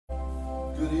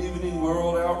Good evening,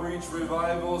 World Outreach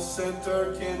Revival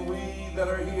Center. Can we that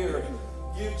are here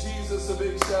give Jesus a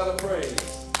big shout of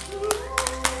praise? You're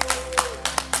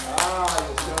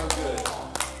so good.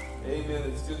 Amen.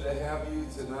 It's good to have you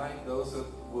tonight. Those that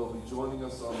will be joining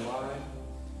us online,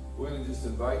 we're going to just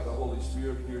invite the Holy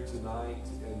Spirit here tonight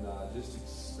and just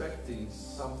expecting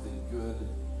something good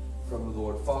from the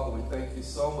Lord. Father, we thank you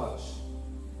so much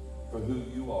for who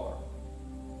you are.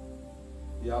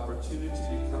 The opportunity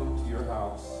to come to your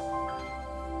house,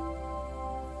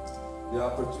 the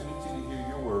opportunity to hear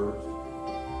your word,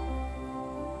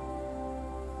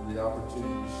 and the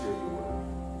opportunity to share your word.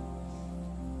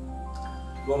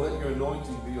 Lord, let your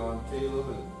anointing be on Caleb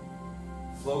and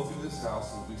flow through this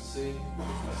house as we sing, as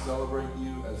we celebrate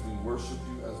you, as we worship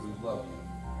you, as we love you.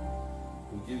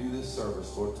 We give you this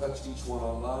service. Lord, touch each one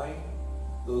online,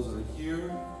 those that are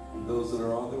here, and those that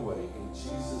are on their way. In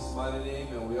Jesus' mighty name,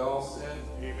 and we all said,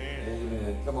 amen.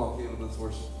 Amen. Come on, Caleb, let's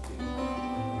worship the King.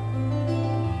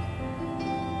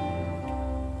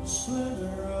 The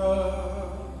splendor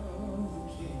of the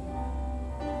King,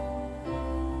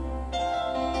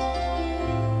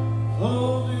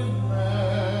 clothed in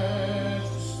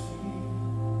majesty,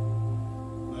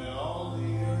 let all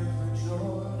the earth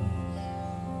rejoice,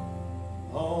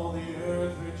 all the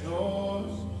earth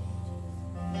rejoice.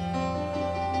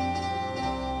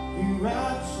 He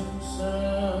wraps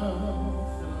himself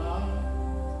in light,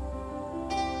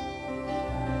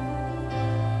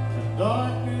 and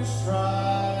darkness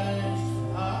tries to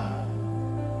hide,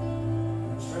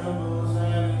 and trembles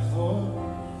at his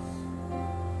voice,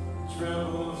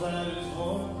 trembles at his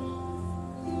voice.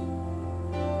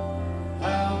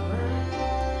 How great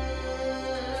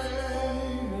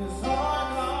is our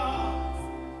God,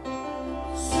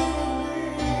 sing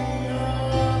with me,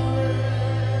 how great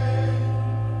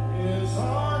is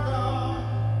our God,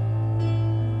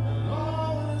 and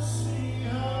all will see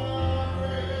how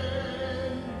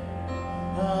great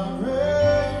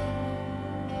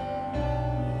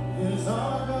is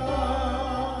our God.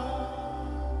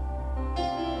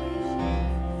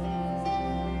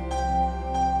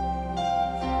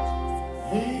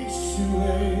 Age to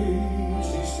age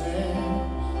he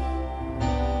stands,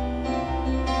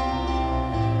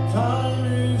 time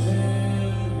is in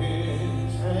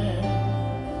his hands,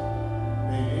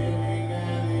 beginning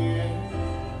and the end,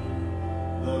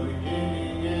 the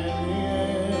beginning and the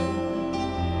end.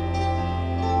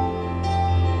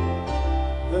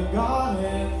 The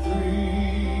Godhead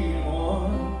three in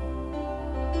one,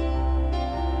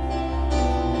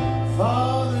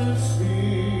 Father,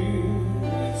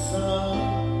 Spirit, Son,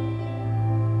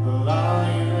 the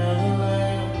Lion and the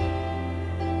Lamb,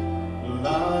 the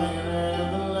Lion and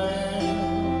the Lamb.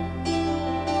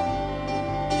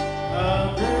 How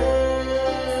great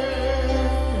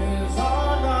is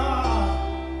our God,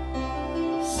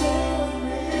 sing with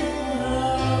me,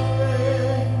 how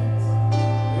great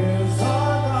is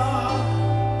our God,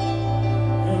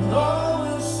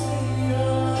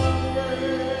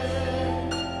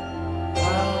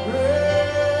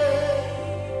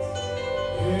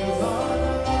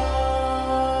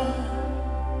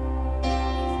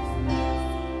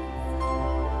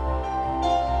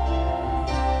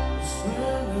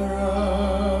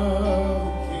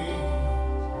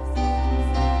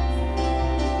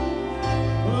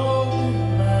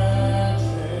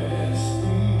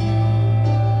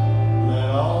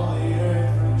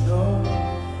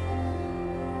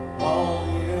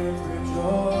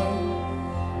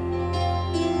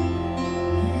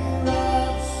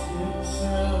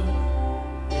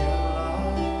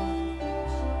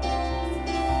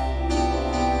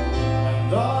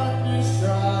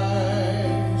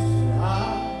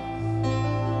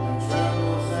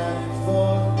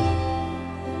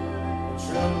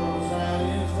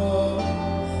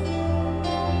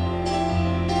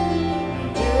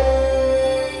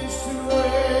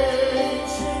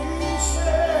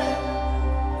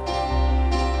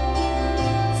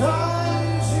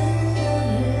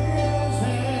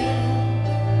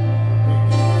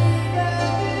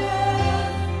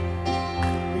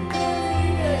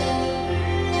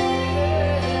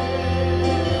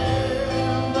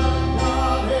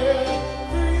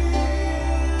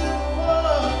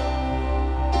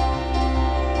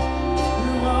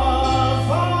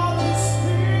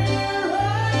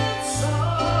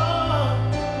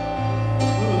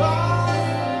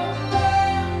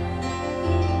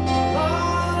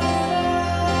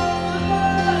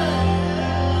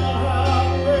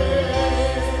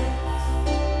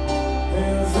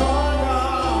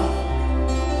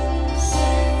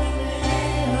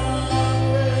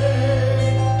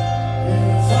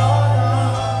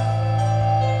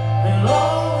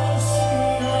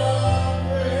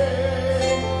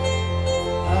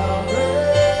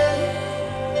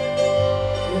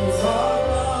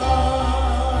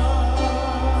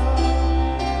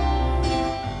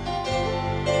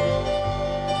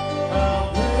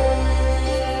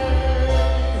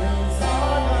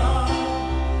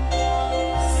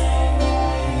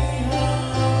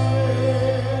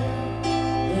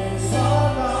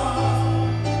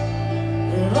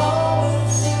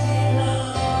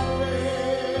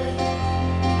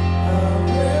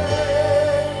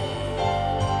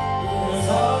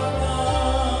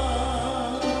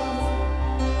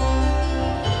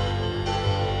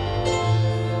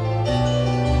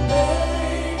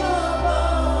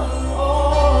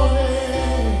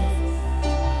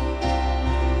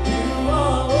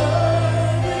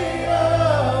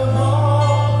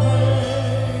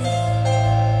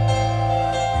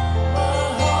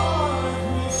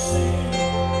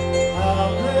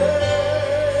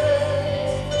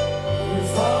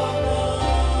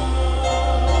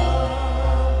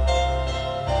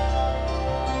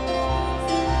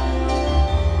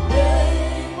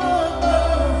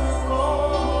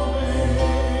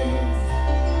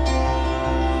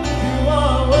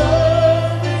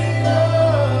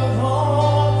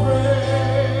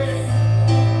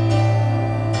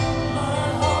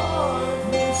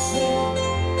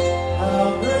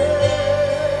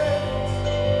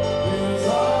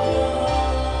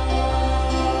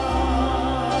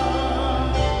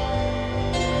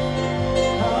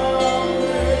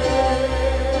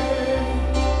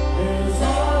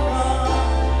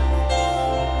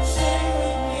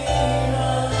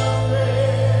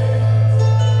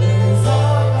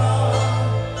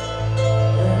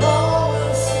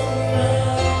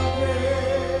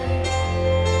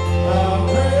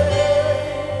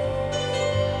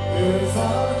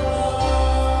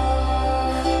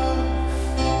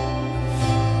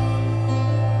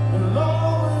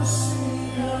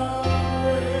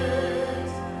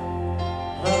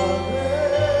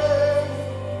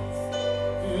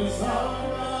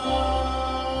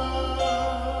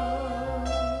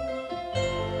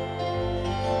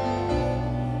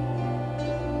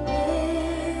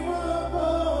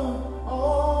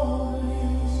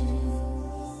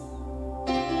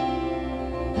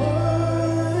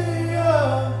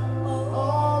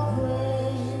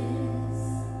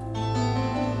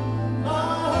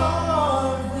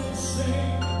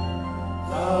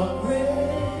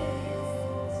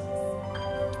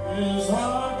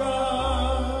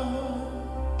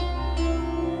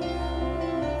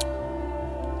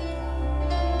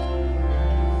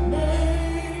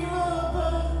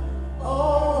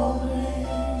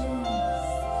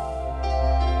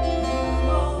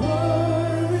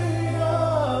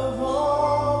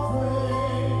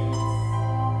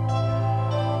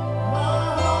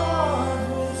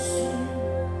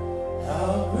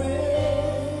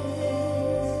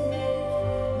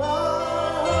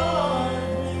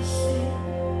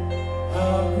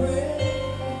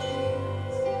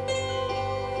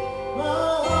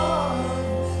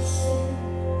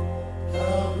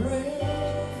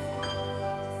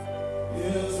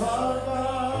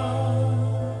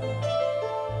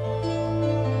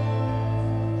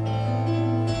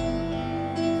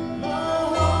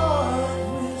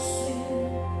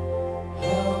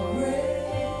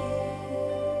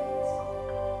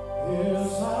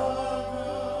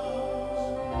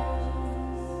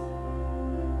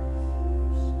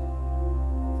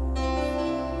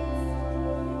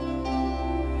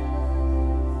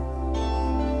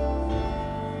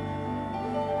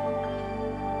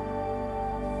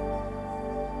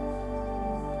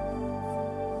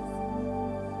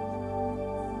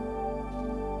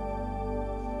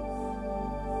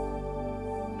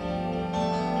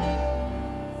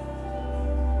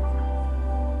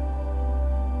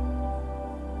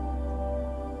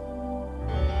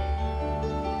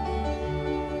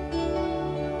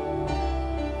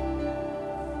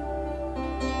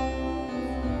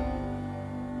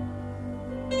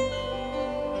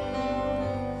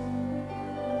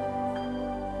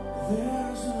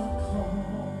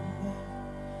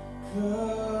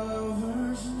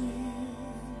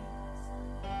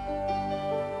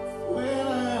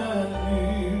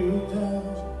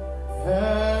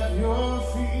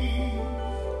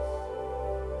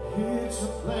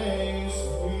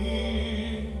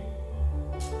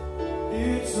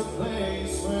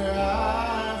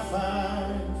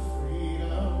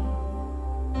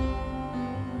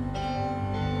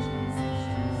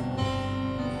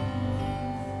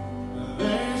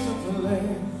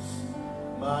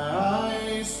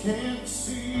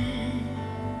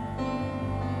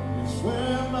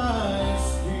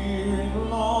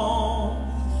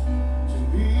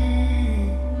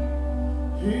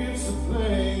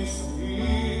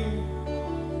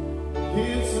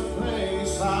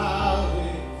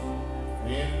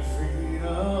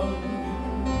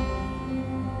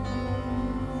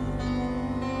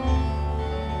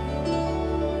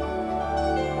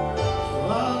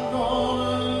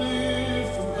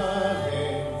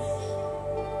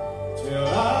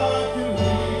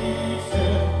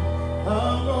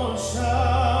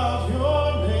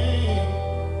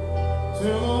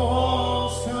 till the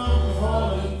walls come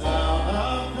falling down.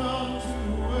 I've come to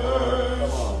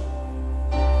worship.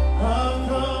 I've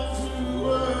come to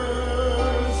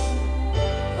worship.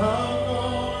 I'm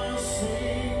gonna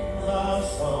sing my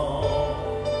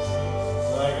song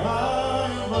like I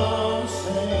am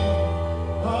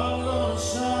unashamed. I'm gonna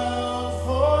shout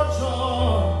for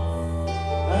joy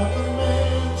at the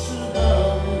mention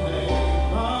of your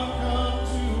name. I've come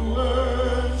to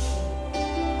worship.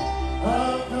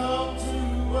 I've come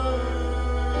to worship.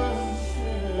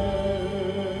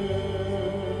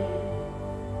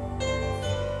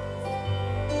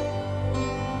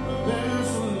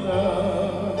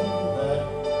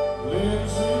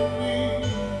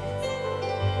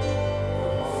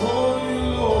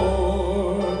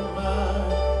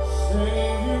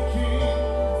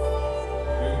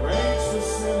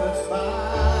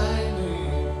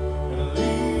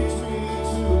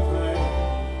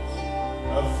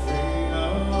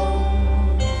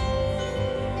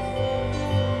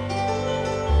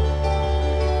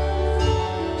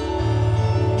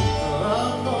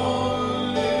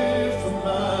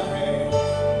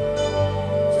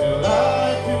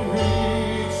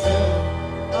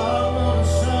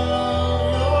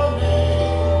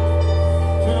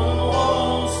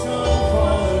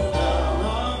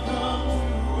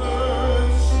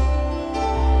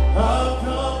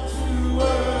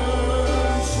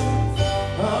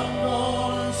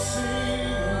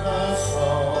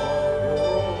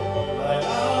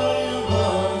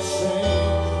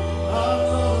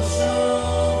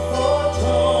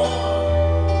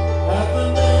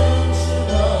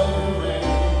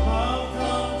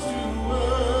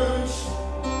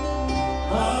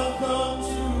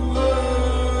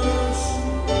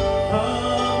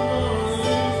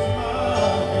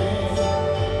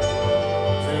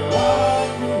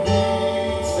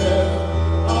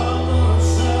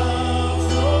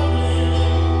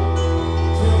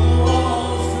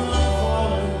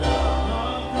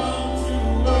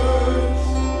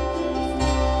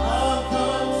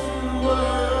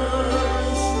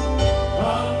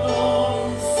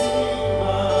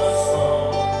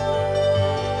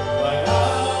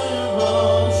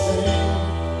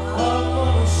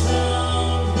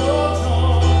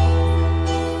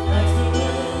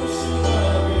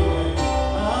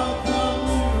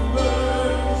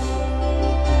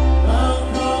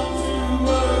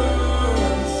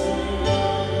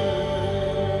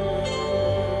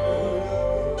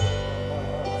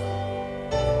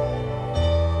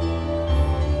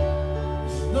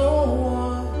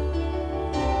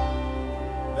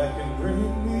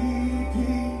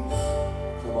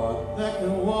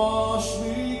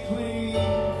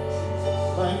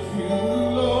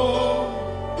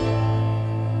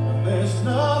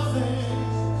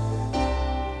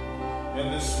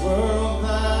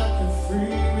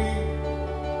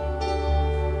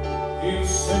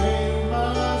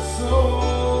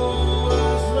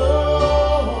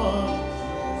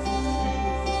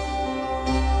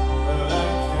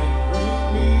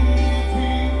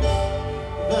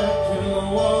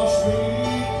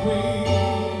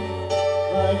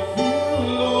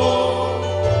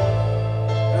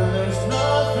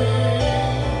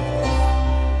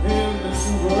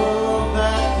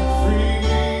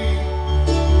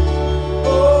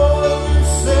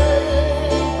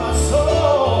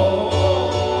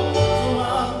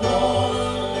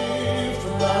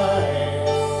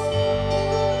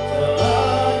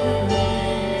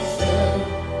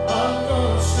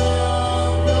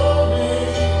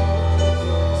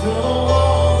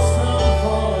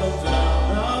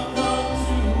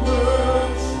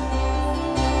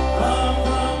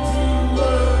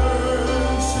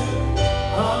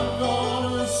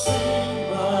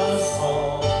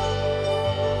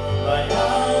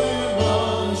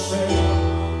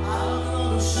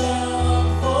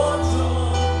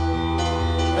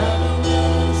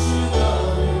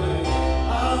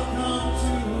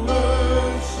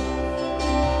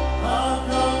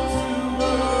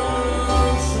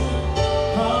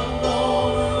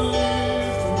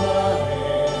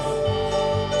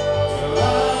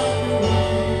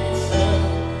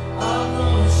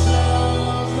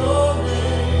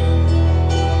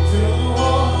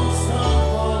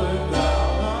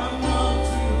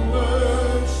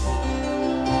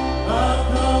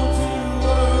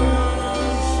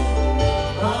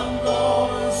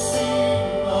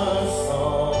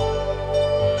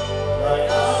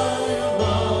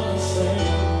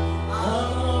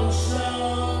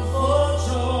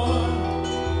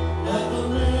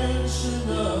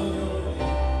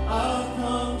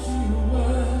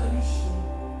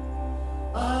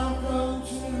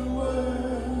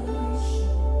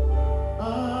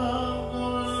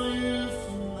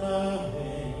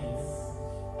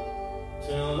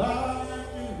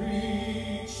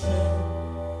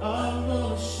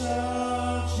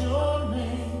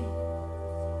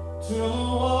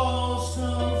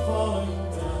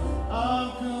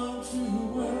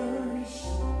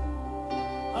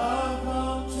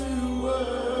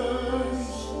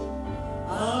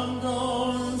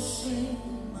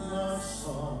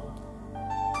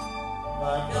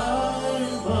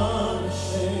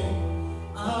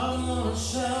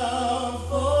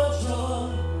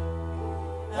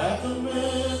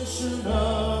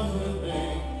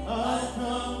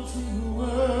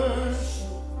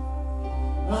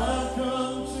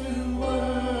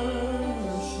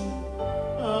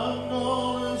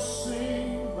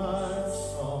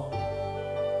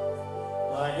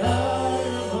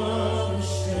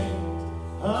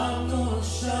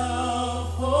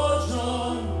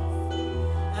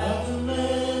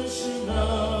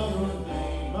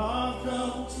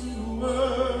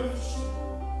 worship.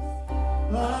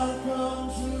 I've come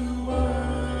to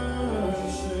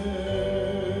worship.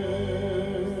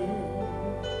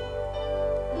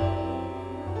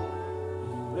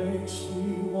 It makes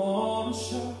me want to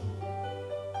shout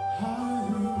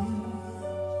hallelujah.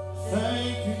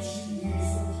 Thank you,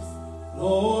 Jesus.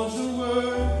 Lord, you're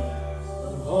worthy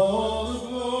of all the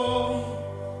glory,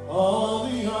 all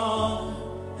the honor,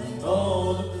 and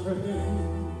all the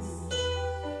praise.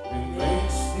 It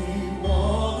makes me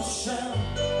want to shout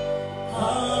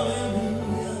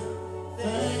hallelujah.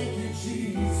 Thank you,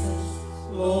 Jesus.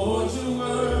 Lord, you're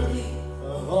worthy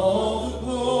of all the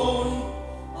glory,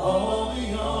 all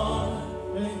the honor,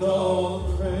 and all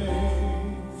the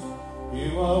praise.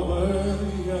 You are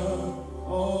worthy of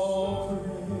all praise.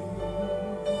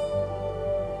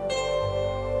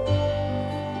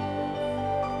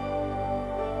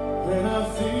 When I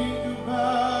think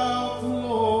about the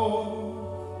Lord,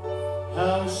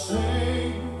 how He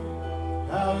saved me,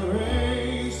 how He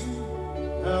raised me,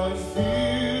 how He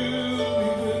filled me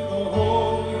with the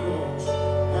Holy Ghost,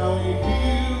 how He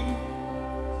healed me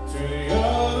to the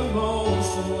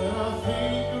uttermost. And when I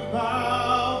think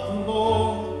about the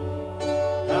Lord,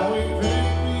 how He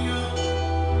picked me up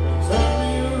and turned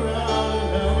me around, and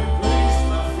how He placed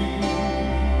my feet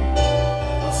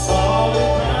on solid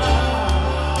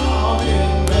ground, it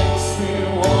makes me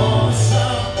want to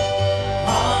shout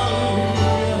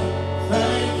hallelujah.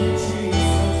 Thank you,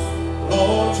 Jesus.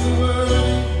 Lord, you're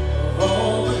worthy of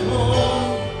all the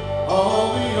glory, all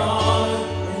the honor,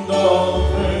 and all the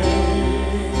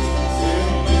praise. It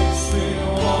makes me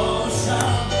want to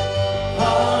shout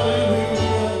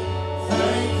hallelujah.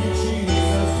 Thank you,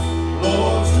 Jesus.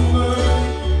 Lord, you're worthy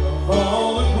of all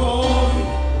the glory,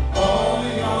 all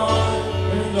the honor,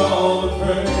 and all the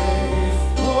praise.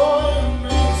 Oh, it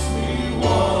makes me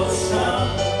want to shout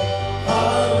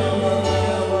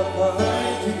hallelujah.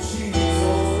 Thank you,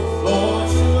 Jesus. Lord,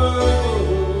 you're worthy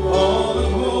of all the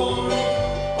glory,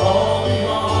 all the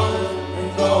honor,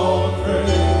 and all the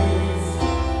praise.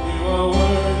 You are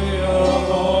worthy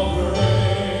of all praise.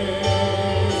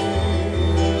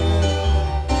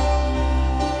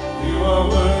 You are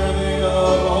worthy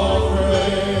of all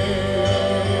praise.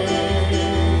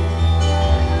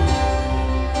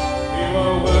 You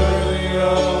are worthy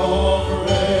of all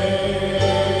praise.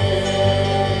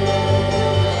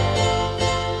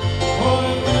 Oh,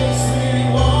 it makes me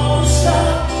want to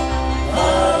shout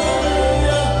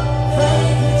hallelujah.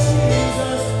 Thank you,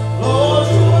 Jesus. Lord,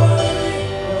 you're worthy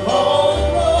of all the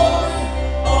glory,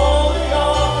 all the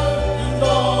honor, and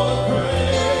all the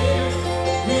praise.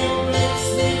 It makes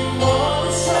me want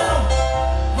to shout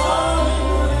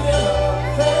hallelujah.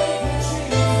 Thank you,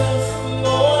 Jesus.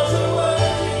 Lord, you're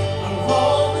worthy of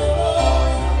all the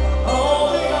glory, all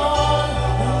the honor,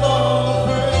 and all the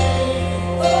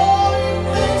praise. Oh, it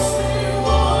makes me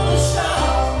want to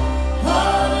shout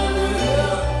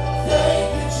hallelujah. Thank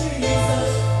you, Jesus.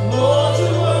 Lord,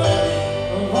 you're worthy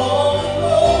of all the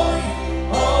glory,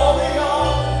 all the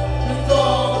honor, and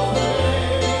all the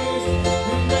praise.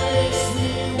 It makes me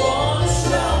want to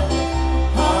shout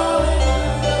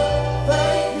hallelujah.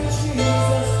 Thank you,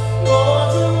 Jesus. Lord,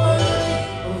 you're worthy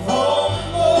of all the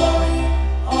glory,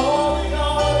 all the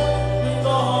honor, and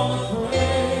all the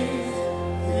praise.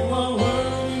 You are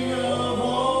worthy of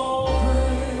all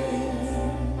praise.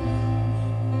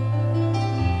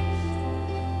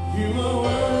 You are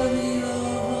worthy of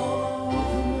all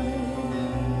praise.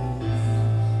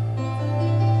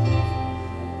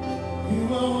 You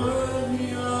are worthy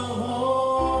of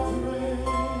all praise.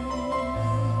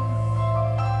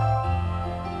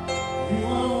 You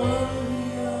are worthy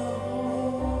of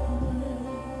all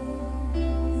praise.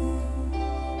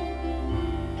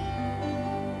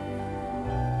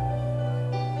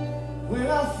 When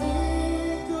I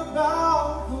think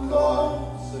about the Lord,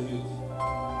 Sing it.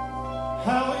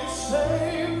 how He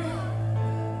saved me,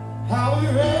 how He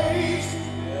raised me,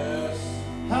 Yes.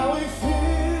 how He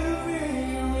filled me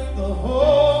with the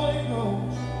Holy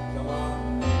Ghost, Come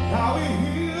on. how He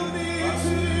healed me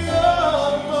to the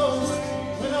utmost.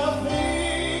 When I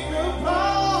think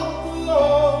about the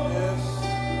Lord, Yes.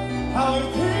 how He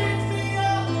picked me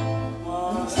up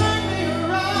and turned me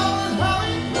around, and how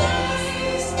He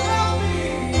placed my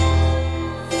feet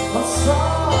on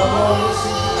solid ground.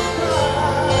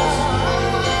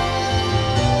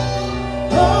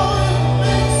 Oh, it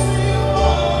makes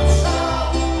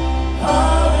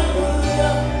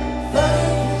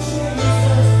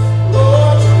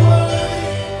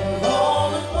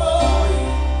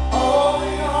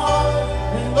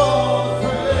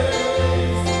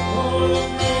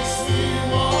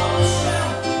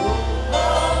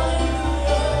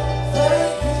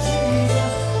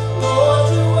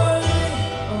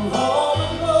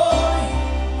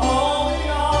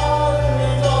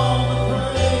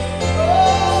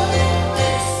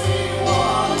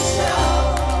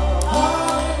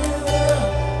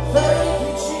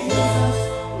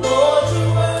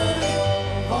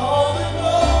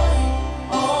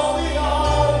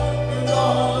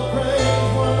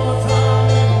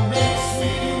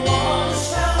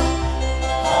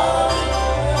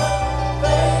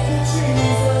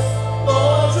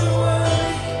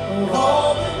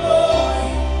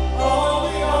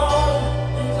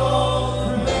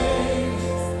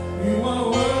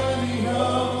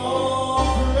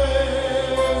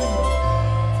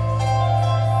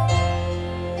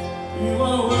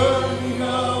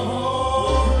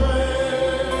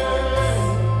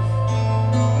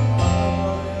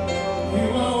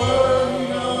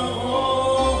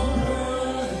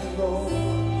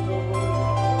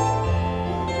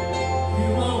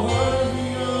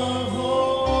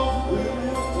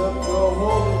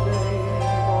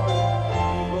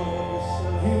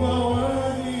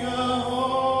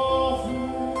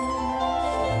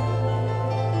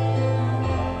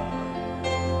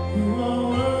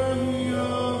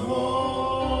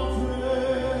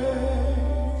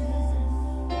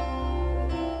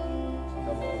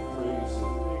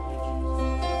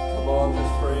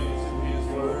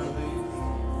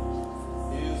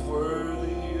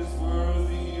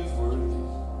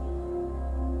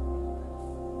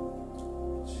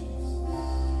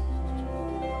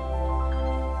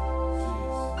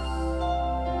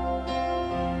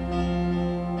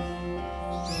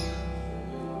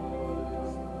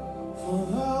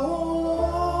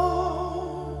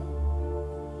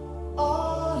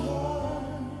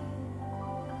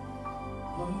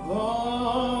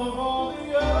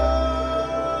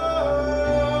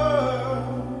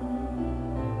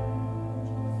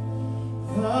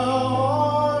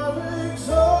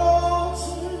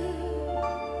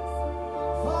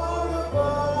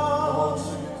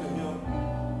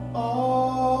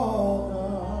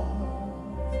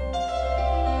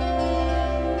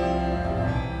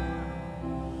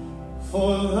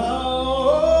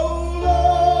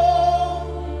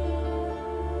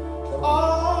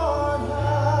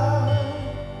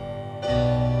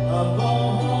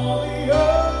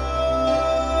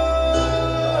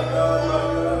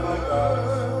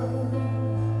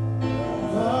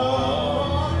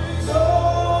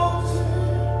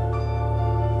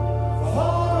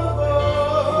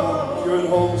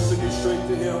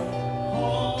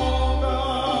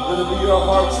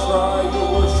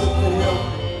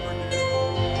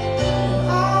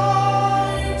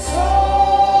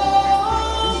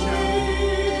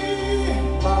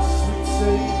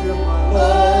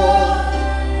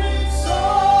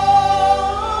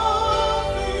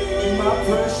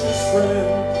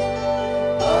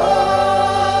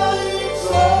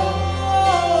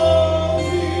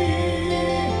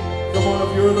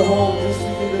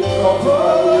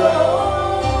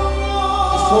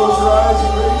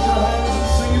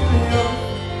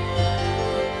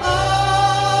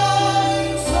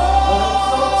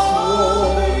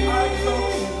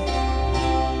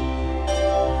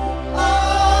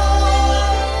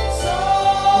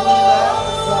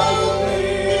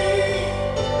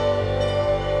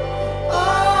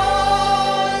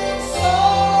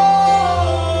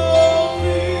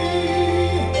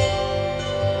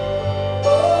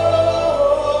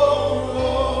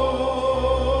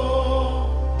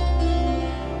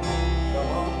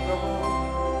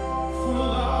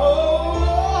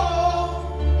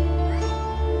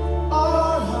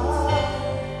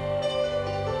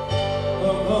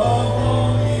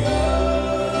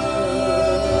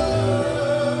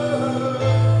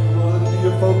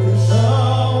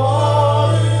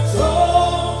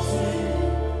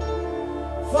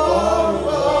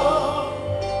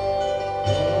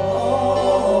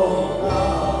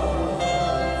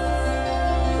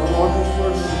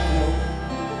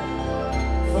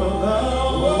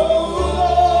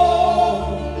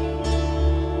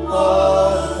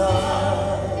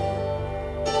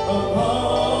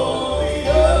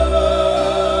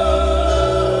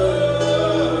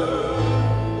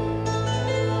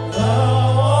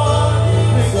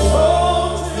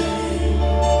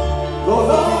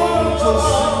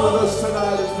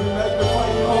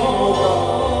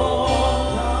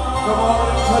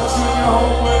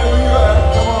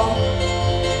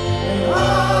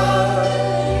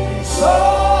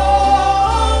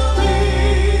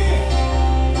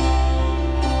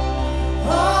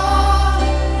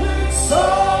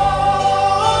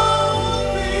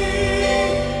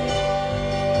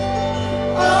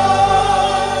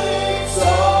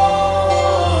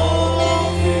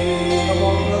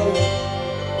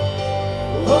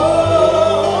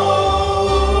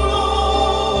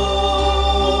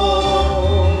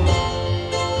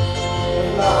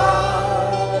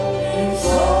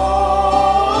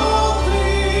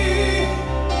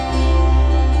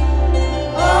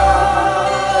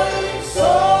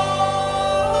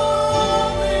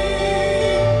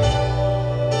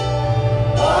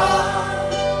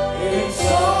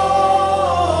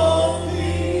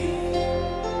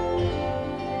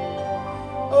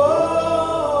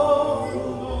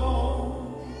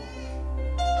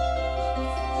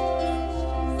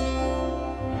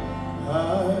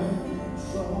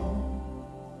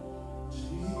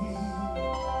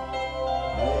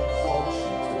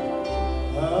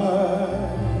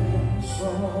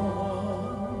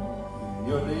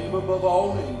above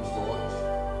all names, Lord.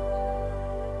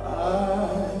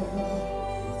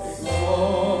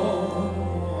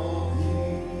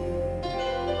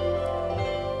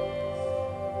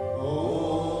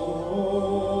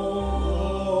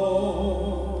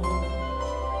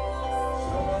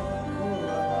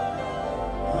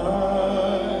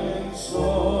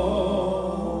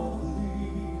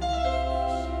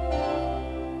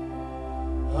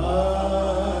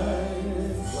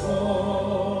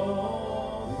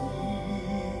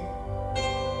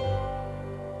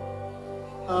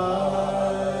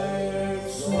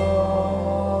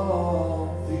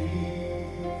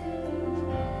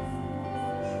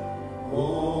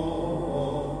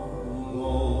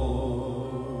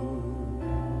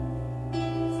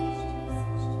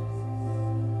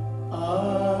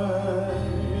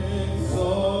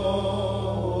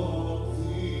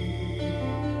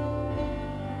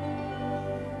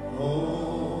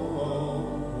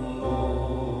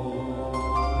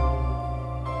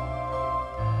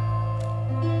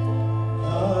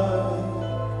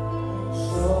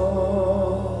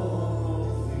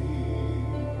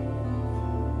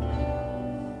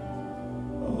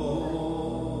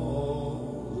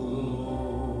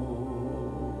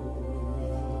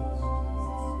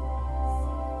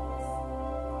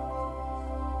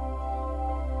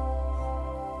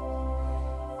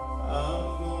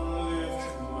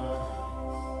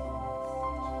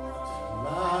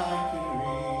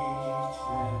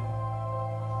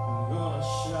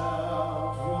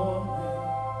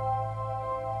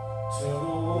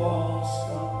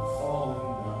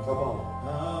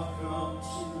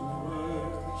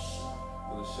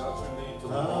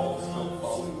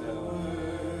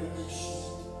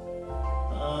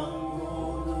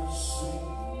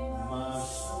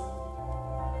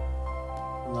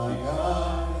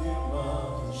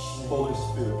 Holy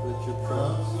Spirit, let your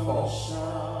presence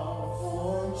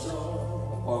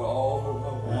fall upon all who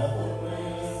come before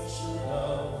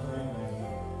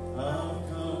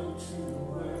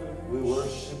you. We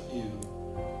worship you.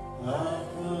 I've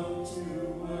come to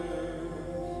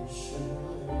worship.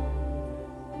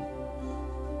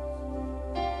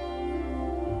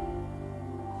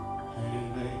 And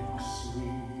it makes me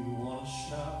want to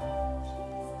shout,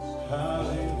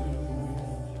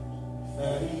 hallelujah,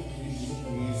 thank you,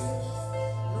 Jesus.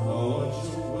 Lord,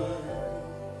 you're worthy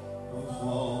of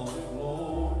all the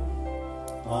glory,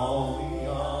 all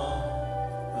the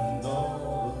honor, and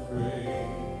all the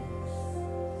praise.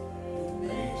 It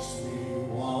makes me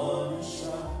want to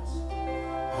shout,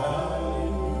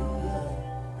 hallelujah,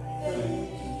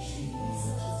 thank you,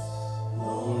 Jesus.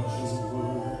 Lord, you're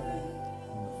worthy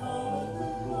of all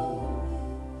the glory,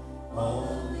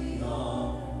 all the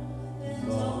honor,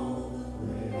 and all the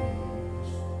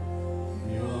praise.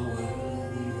 You are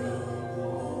worthy of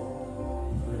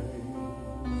all praise.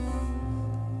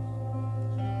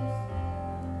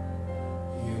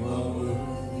 You are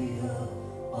worthy of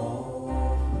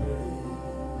all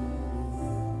praise.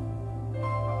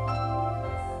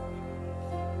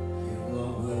 You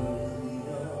are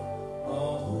worthy of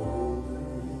all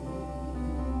praise.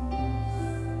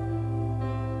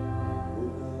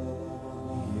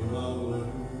 You are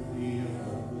worthy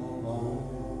of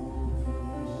all praise.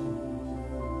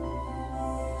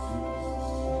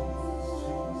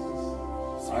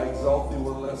 I exalt thee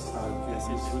one last time.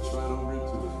 Can you switch right over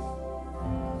into it?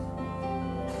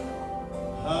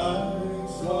 I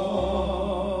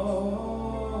exalt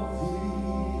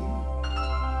thee.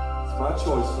 It's my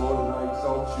choice, Lord, and I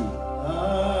exalt you. I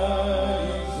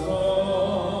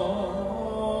exalt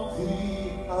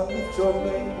thee. I lift your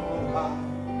name on high.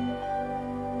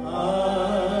 I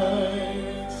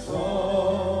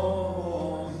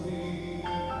exalt thee.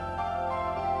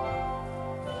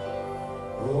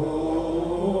 Oh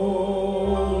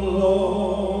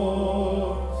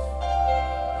Lord,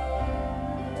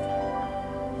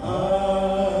 I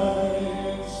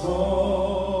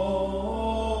exalt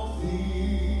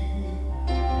thee.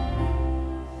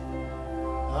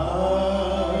 I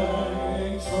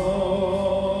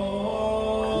exalt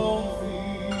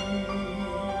thee.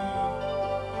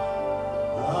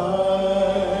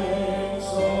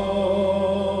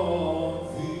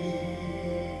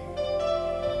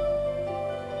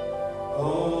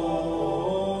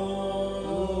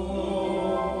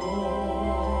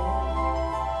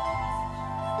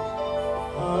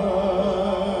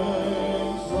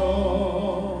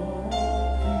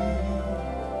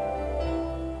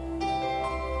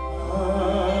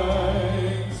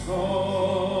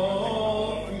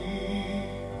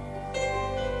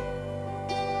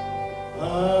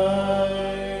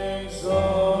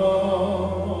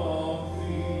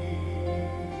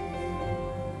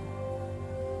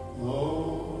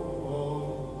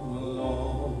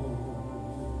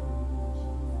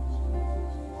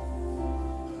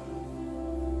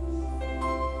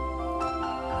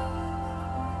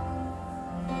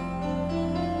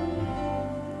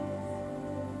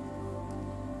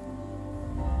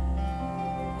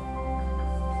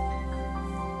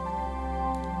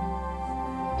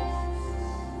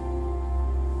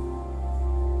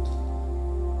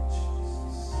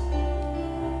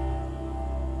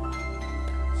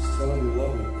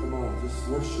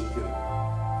 worship him.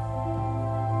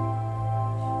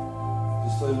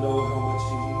 Just let him know how much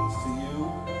he means to you.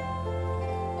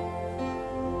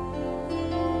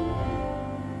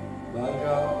 My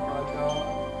God, my God.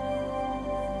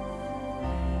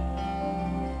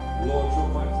 Lord, you're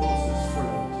my closest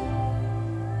friend.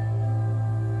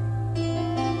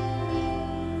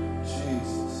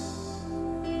 Jesus.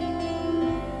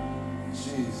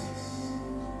 Jesus.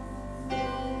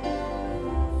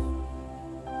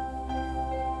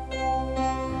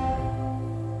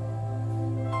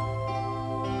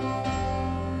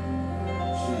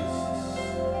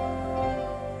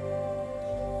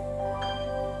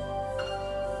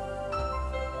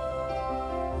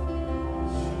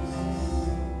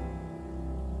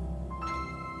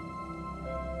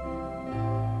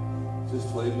 Just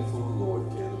play before the Lord,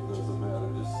 Caleb. Doesn't matter.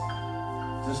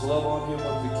 Just love on him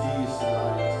with the keys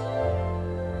tonight.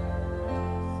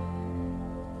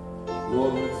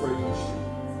 Lord, we praise you.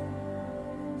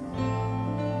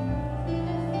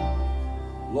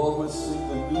 Lord, we sing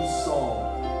the new song.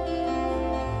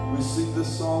 We sing the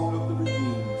song of the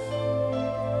redeemed.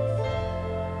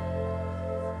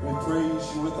 We praise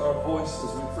you with our voices.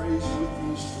 We praise you with the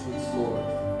instruments, Lord.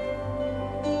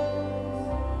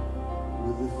 We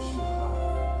lift you high.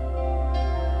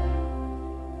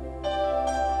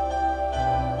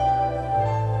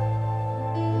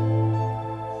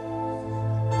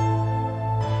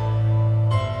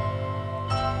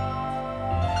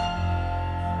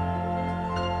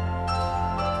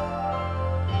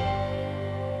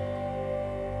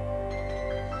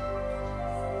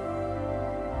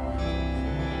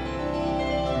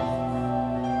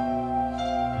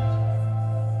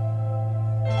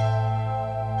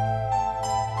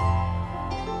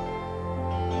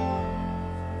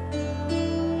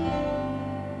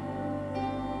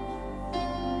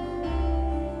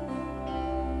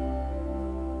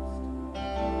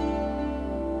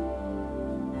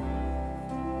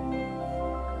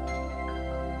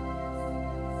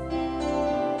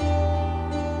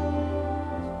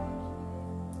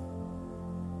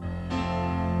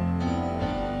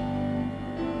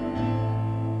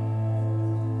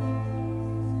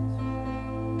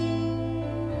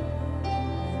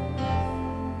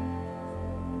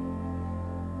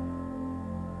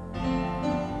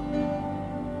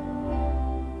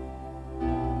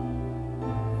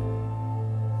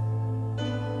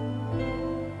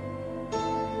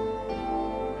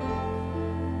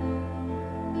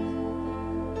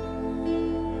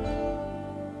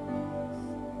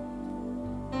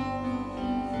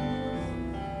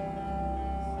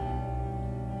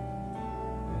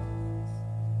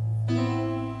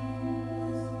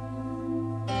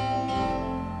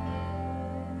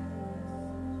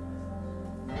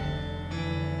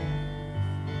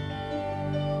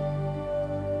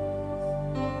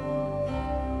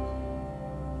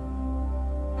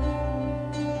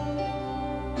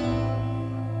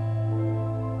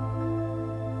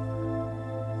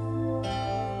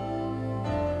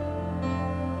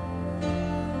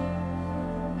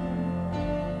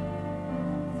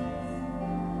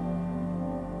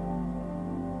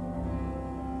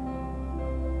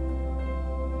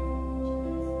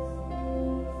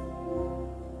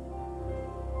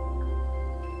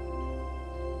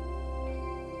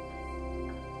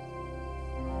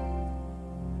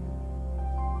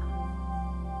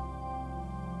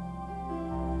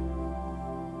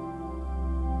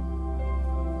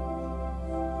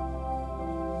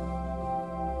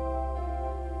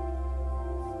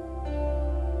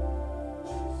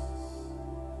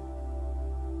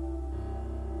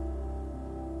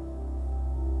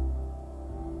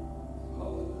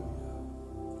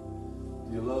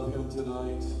 Love him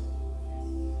tonight.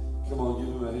 Come on, give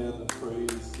him a hand of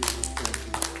praise. Give him thank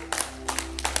you.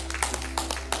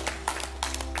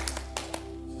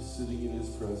 Just sitting in his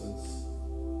presence,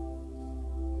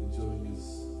 enjoying his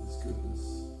goodness.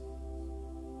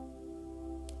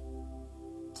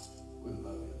 We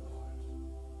love you, Lord.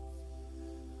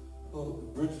 Oh,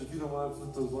 Bridget, if you don't mind,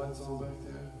 flip those lights on back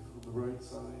there on the right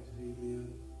side. Amen.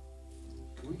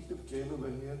 Can we give Caleb a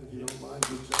hand if you don't mind?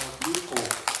 Good job.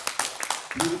 Beautiful.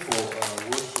 Beautiful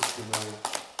worship tonight.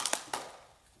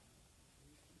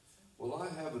 Well, I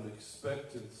have an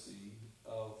expectancy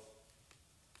of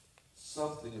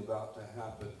something about to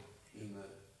happen in the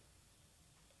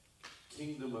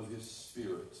kingdom of his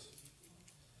spirit.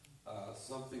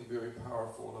 Something very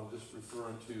powerful, and I'm just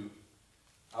referring to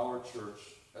our church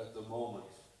at the moment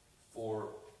for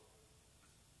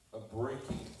a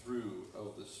breaking through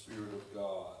of the Spirit of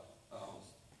God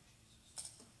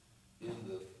in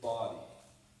the body.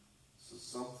 So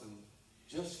something,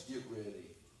 just get ready.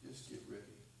 Just get ready.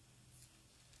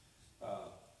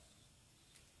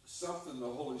 something the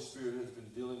Holy Spirit has been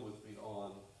dealing with me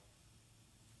on.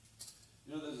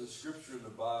 You know, there's a scripture in the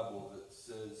Bible that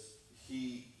says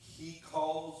he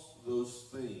calls those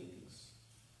things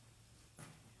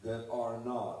that are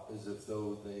not as if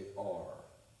though they are.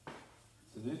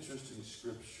 It's an interesting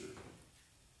scripture.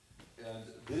 And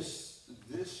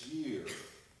this year,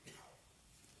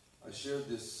 I shared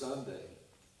this Sunday,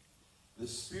 the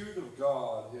Spirit of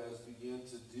God has begun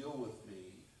to deal with me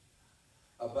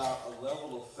about a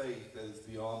level of faith that is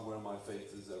beyond where my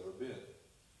faith has ever been.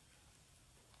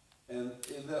 And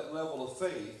in that level of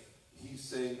faith, he's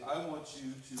saying, I want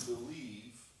you to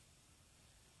believe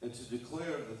and to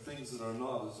declare the things that are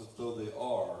not as if though they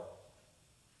are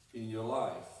in your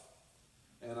life.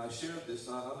 And I shared this,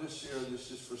 and I'll just share this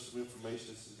just for some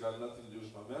information. This has got nothing to do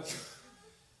with my message.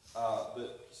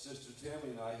 But Sister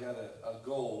Tammy and I had a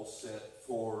goal set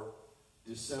for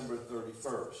December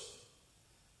 31st.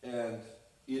 And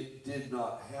it did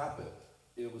not happen.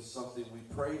 It was something we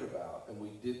prayed about, and we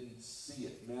didn't see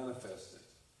it manifested.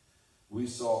 We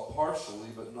saw it partially,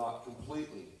 but not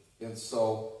completely. And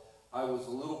so I was a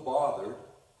little bothered.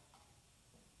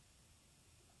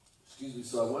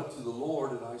 So I went to the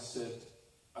Lord, and I said,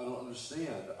 I don't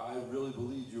understand. I really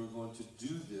believed you were going to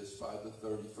do this by the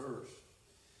 31st.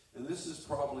 And this is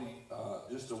probably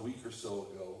just a week or so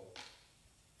ago.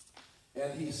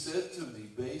 And he said to me,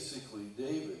 basically,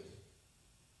 David,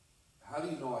 how do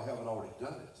you know I haven't already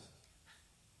done it?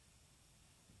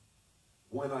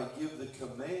 When I give the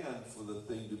command for the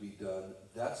thing to be done,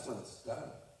 that's when it's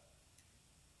done.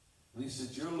 And he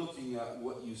said, you're looking at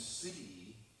what you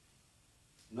see,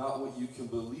 not what you can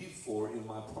believe for in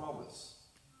my promise.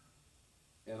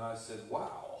 And I said,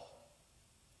 wow.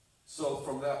 So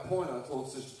from that point, I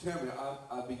told Sister Tammy,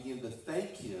 I began to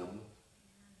thank him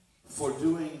for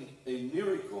doing a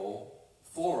miracle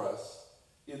for us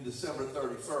in December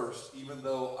 31st, even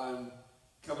though I'm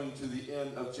coming to the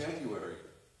end of January.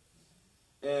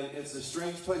 And it's a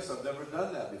strange place. I've never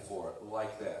done that before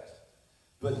like that.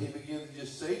 But he began to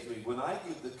just say to me, when I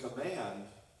give the command,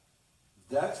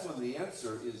 that's when the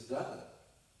answer is done.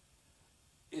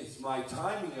 It's my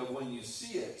timing of when you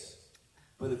see it,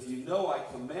 but if you know I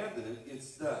commanded it,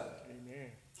 it's done. Amen.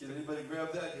 Can anybody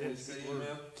grab that? Can you say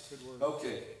amen? Good word.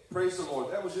 Okay, praise the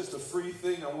Lord. That was just a free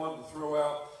thing I wanted to throw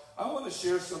out. I want to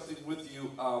share something with you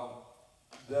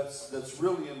that's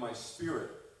really in my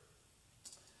spirit.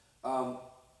 I'm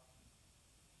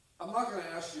not going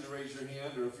to ask you to raise your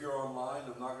hand, or if you're online,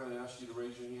 I'm not going to ask you to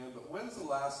raise your hand, but when's the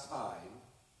last time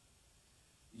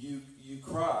you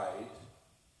cried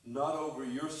not over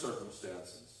your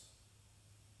circumstances,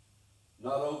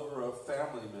 not over a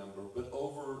family member, but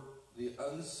over the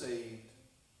unsaved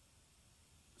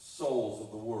souls of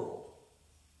the world?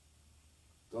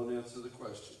 Don't answer the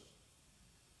question.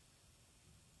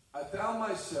 I found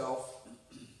myself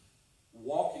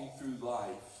walking through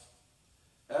life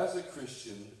as a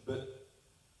Christian, but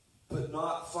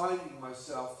not finding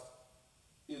myself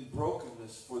in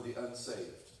brokenness for the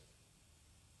unsaved.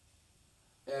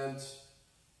 And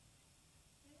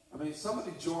I mean,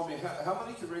 somebody join me. How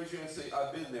many can raise your hand and say,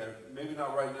 I've been there? Maybe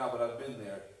not right now, but I've been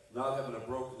there. Not having a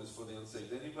brokenness for the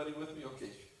unsaved. Anybody with me?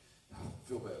 Okay. I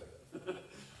feel better.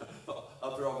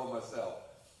 I'll draw on myself.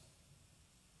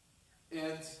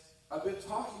 And I've been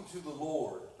talking to the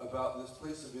Lord about this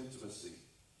place of intimacy,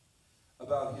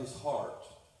 about his heart,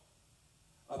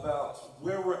 about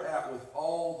where we're at with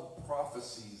all the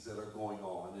prophecies that are going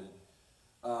on. And,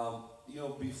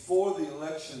 before the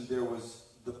election, there was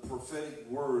the prophetic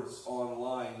words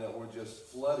online that were just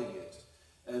flooding it.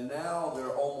 And now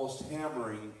they're almost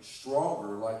hammering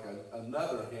stronger, like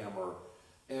another hammer.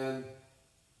 And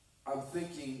I'm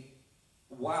thinking,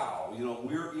 wow,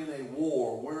 we're in a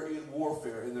war, we're in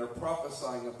warfare, and they're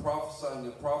prophesying and prophesying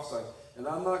and prophesying. And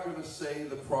I'm not going to say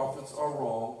the prophets are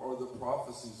wrong or the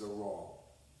prophecies are wrong.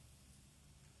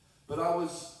 But I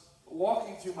was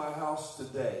walking through my house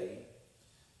today,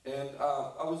 and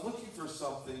I was looking for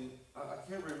something. I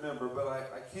can't remember, but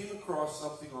I came across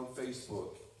something on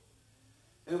Facebook.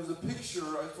 And it was a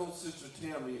picture, I told Sister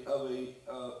Tammy, of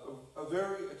a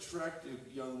very attractive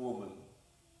young woman.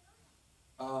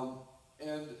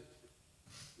 And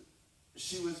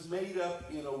she was made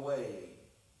up in a way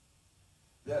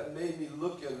that made me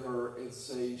look at her and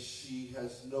say she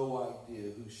has no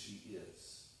idea who she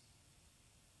is.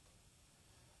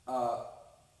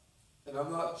 And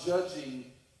I'm not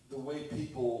judging the way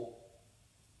people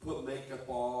put makeup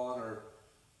on or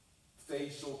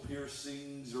facial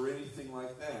piercings or anything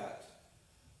like that.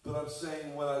 But I'm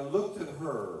saying when I looked at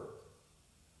her,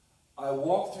 I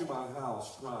walked through my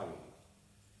house crying.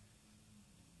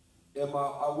 And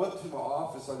I went to my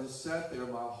office, I just sat there,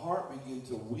 and my heart began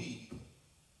to weep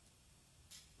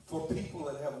for people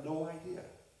that have no idea.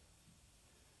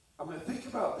 I mean, think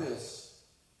about this.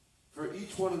 For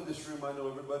each one in this room, I know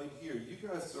everybody here, you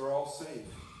guys are all saved.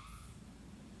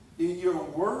 In your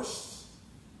worst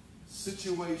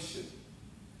situation,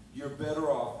 you're better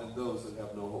off than those that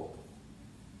have no hope.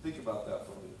 Think about that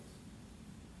for a minute.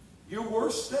 Your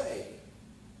worst day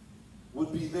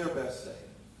would be their best day.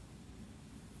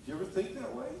 Do you ever think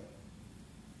that way?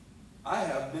 I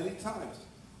have many times.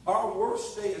 Our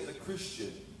worst day as a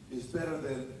Christian is better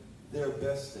than their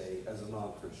best day as a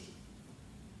non-Christian.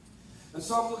 And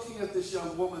so I'm looking at this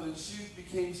young woman, and she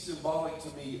became symbolic to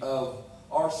me of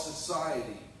our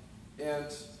society. And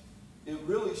it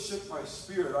really shook my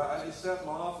spirit. I just sat in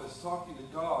my office talking to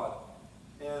God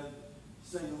and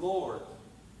saying, Lord,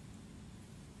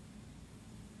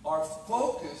 our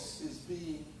focus is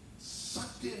being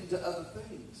sucked into other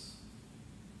things.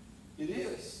 It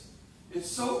is. It's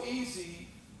so easy,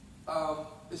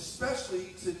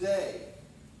 especially today.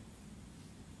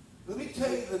 Let me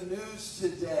tell you the news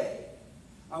today.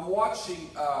 I'm watching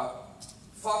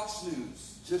Fox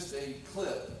News, just a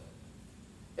clip,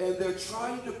 and they're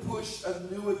trying to push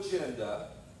a new agenda.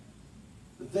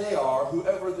 They are,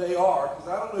 whoever they are, because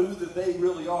I don't know who the they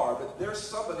really are, but there's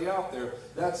somebody out there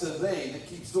that's a they that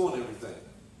keeps doing everything.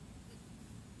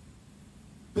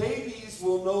 Babies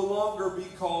will no longer be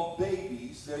called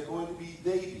babies. They're going to be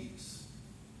babies.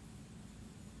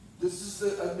 This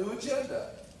is a new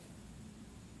agenda.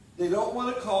 They don't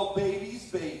want to call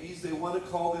babies babies. They want to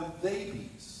call them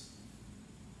babies.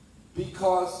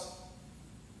 Because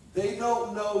they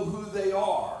don't know who they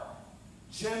are,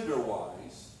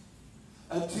 gender-wise,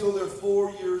 until they're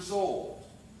 4 years old.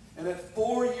 And at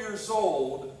 4 years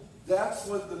old, that's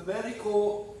when the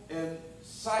medical and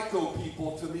psycho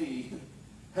people, to me,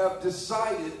 have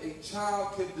decided a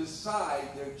child can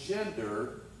decide their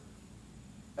gender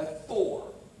at 4.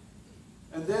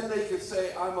 And then they can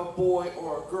say, I'm a boy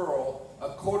or a girl,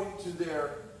 according to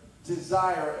their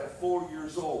desire at 4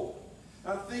 years old.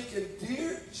 I'm thinking,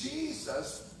 dear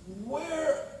Jesus,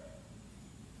 what?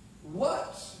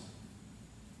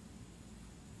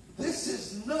 This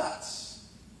is nuts.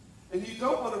 And you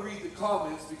don't want to read the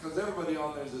comments because everybody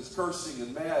on there is cursing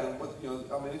and mad and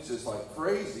it's just like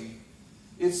crazy.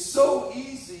 It's so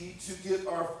easy to get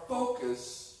our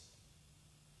focus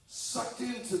sucked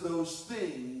into those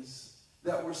things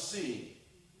that we're seeing.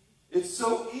 It's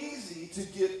so easy to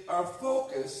get our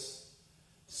focus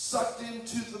sucked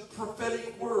into the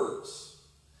prophetic words.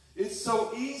 It's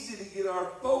so easy to get our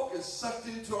focus sucked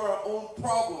into our own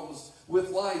problems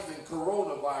with life and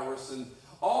coronavirus and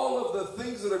all of the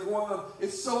things that are going on.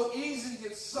 It's so easy to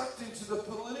get sucked into the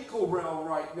political realm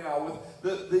right now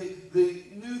with the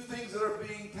new things that are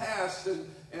being passed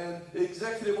and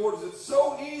executive orders. It's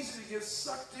so easy to get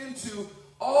sucked into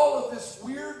all of this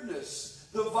weirdness,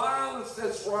 the violence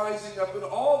that's rising up and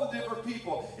all the different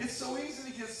people. It's so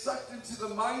easy to get sucked into the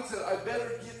mindset, I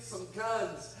better get some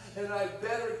guns, and I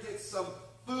better get some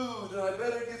food, and I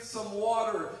better get some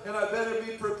water, and I better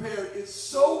be prepared. It's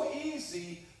so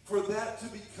easy for that to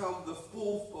become the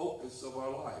full focus of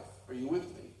our life. Are you with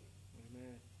me?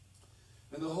 Amen.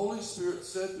 And the Holy Spirit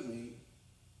said to me,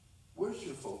 where's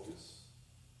your focus?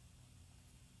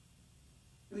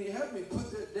 And he had me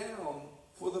put that down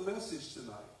for the message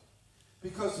tonight.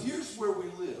 Because here's where we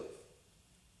live.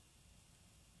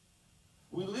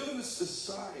 We live in a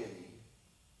society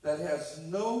that has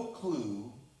no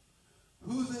clue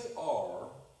who they are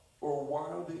or why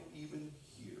they're even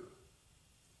here.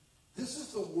 This is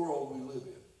the world we live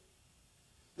in.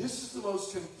 This is the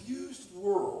most confused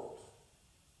world.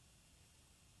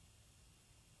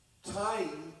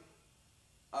 Time,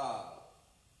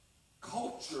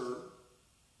 culture,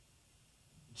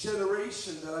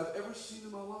 generation that I've ever seen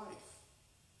in my life.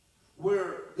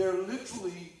 Where they're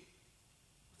literally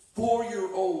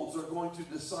 4-year-olds are going to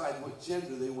decide what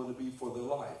gender they want to be for their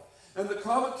life. And the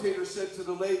commentator said to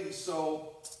the lady,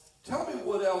 so tell me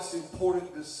what else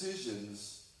important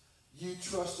decisions you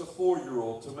trust a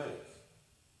 4-year-old to make.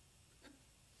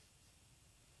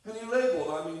 And he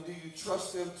labeled, do you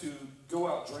trust them to go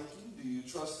out drinking? Do you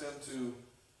trust them to,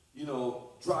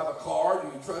 drive a car? Do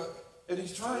you trust? And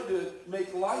he's trying to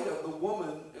make light of the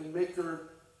woman and make her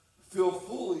feel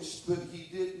foolish, but he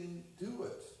didn't do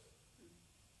it.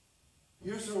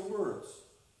 Here's her words.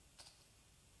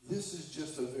 This is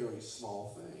just a very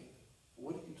small thing.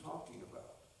 What are you talking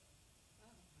about?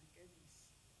 Oh, my goodness.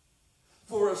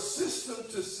 For a system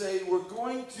to say we're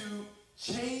going to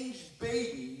change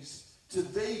babies to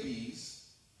babies,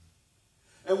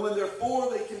 and when they're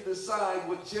 4, they can decide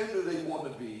what gender they want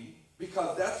to be,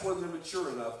 because that's when they're mature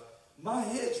enough. My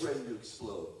head's ready to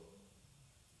explode.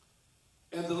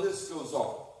 And the list goes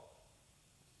on.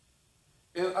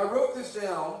 And I wrote this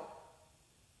down.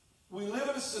 We live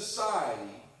in a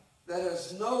society that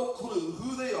has no clue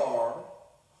who they are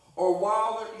or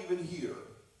why they're even here.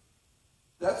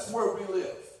 That's where we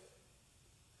live.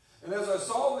 And as I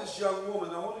saw this young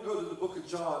woman, I want to go to the book of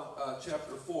John,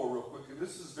 chapter 4 real quick. And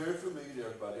this is very familiar to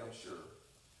everybody, I'm sure.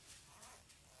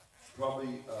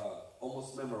 Probably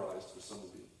almost memorized for some of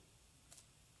you.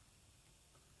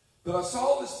 But I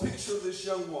saw this picture of this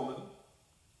young woman.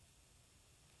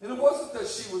 And it wasn't that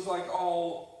she was like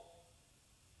all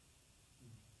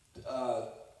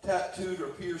tattooed or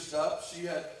pierced up. She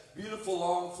had beautiful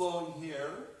long flowing hair.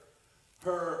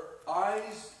 Her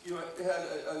eyes, had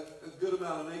a good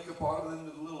amount of makeup on, and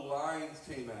then the little lines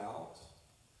came out.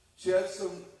 She had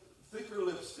some thicker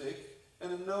lipstick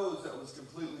and a nose that was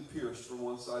completely pierced from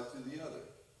one side to the other.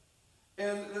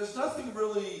 And there's nothing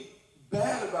really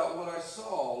bad about what I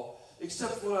saw,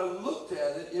 except when I looked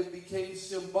at it, it became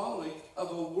symbolic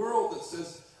of a world that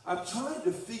says, I'm trying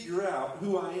to figure out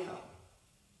who I am.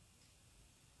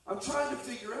 I'm trying to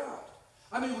figure out.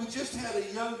 I mean, we just had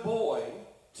a young boy,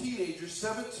 teenager,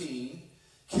 17,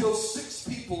 kill 6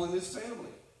 people in his family.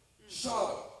 Shot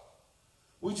them.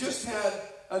 We just had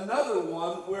another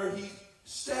one where he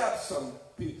stabbed some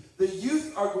people. The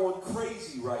youth are going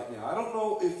crazy right now. I don't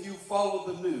know if you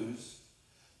follow the news,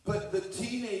 but the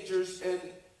teenagers and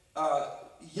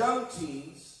young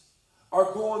teens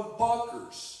are going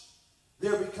bonkers.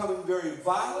 They're becoming very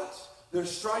violent. They're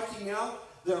striking out.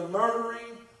 They're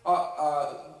murdering.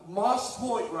 Moss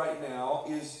Point right now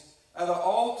is at an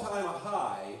all-time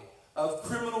high of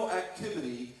criminal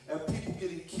activity and people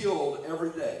getting killed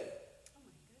every day.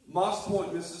 Moss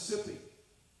Point, Mississippi.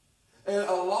 And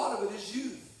a lot of it is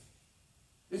youth.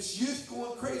 It's youth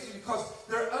going crazy because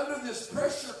they're under this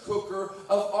pressure cooker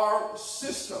of our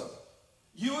system.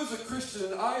 You as a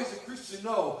Christian and I as a Christian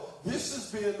know this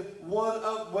has been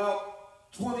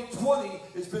 2020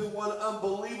 has been one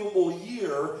unbelievable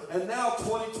year, and now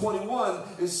 2021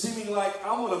 is seeming like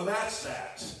I'm going to match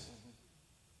that.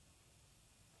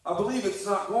 I believe it's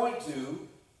not going to,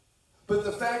 but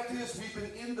the fact is we've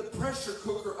been in the pressure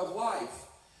cooker of life,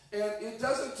 and it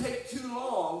doesn't take too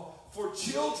long for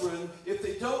children, if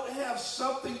they don't have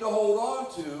something to hold on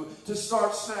to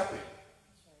start snapping.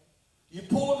 You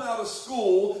pull them out of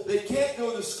school, they can't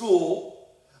go to school.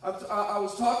 I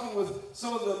was talking with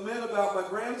some of the men about my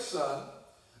grandson,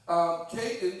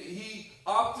 Caden. He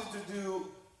opted to do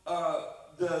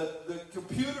the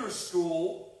computer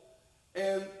school,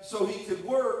 and so he could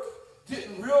work.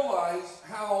 Didn't realize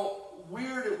how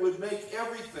weird it would make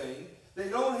everything. They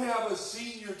don't have a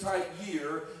senior type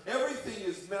year. Everything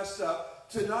is messed up.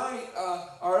 Tonight,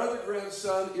 our other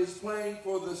grandson is playing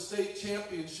for the state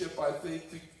championship, I think,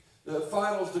 the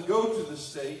finals to go to the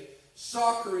state.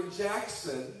 Soccer in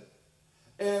Jackson,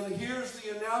 and here's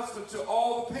the announcement to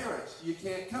all the parents: you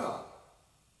can't come.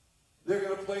 They're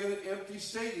going to play in an empty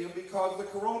stadium because the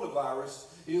coronavirus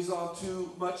is on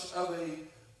too much of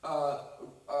a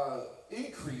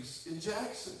increase in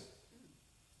Jackson.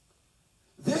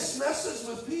 This messes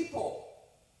with people,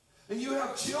 and you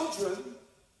have children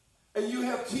and you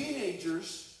have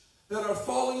teenagers that are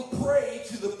falling prey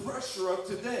to the pressure of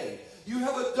today. You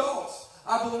have adults.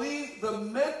 I believe the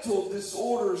mental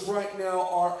disorders right now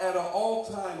are at an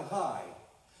all-time high.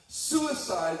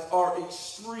 Suicides are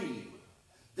extreme.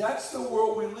 That's the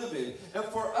world we live in. And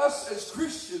for us as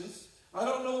Christians, I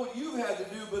don't know what you've had to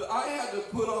do, but I had to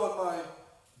put on my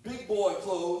big boy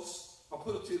clothes, I'll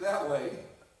put it to you that way,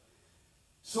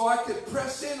 so I could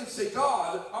press in and say,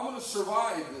 God, I'm going to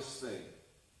survive this thing.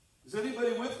 Is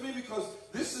anybody with me? Because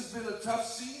this has been a tough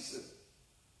season.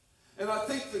 And I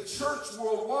think the church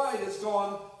worldwide has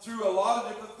gone through a lot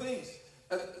of different things.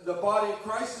 The body of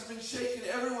Christ has been shaken.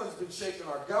 Everyone's been shaken.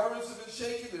 Our governments have been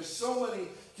shaken. There's so many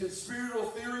conspiratorial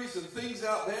theories and things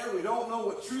out there. We don't know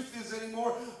what truth is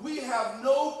anymore. We have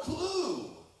no clue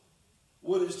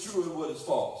what is true and what is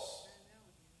false.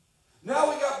 Now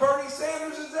we got Bernie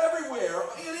Sanders is everywhere,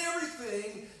 in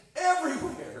everything,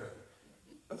 everywhere.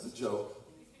 That's a joke.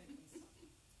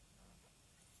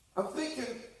 I'm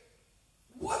thinking,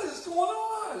 what is going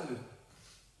on?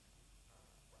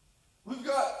 We've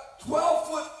got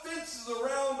 12-foot fences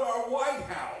around our White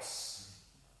House.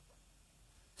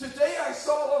 Today I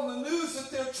saw on the news that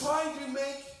they're trying to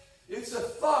make, it's a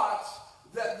thought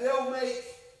that they'll make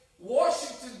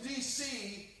Washington,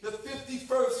 D.C. the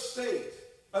 51st state,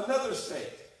 another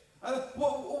state.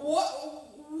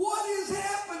 What is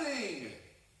happening?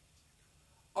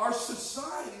 Our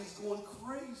society is going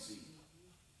crazy.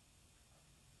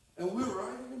 And we're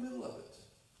right in the middle of it.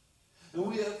 And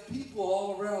we have people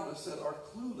all around us that are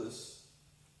clueless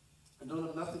and don't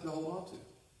have nothing to hold on to.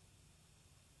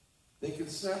 They can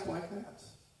snap like that.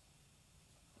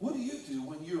 What do you do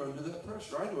when you're under that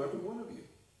pressure? I know every one of you.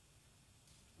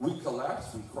 We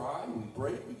collapse, we cry, we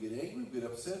break, we get angry, we get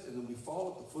upset, and then we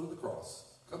fall at the foot of the cross.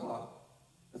 Come on.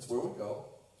 That's where we go.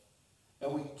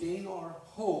 And we gain our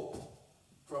hope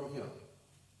from him.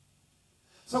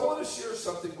 So I want to share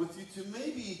something with you to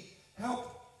maybe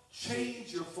help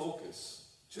change your focus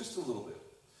just a little bit.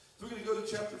 So we're going to go to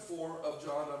chapter 4 of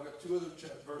John. I've got two other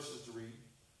verses to read. It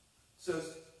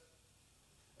says,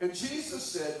 and Jesus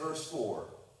said, verse 4,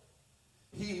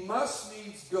 he must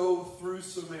needs go through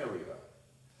Samaria.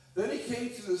 Then he came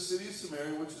to the city of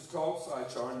Samaria, which is called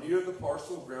Sychar, near the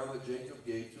parcel of ground that Jacob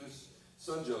gave to his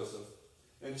son Joseph.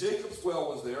 And Jacob's well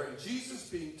was there, and Jesus,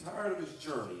 being tired of his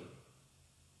journey,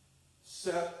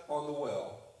 sat on the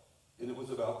well, and it was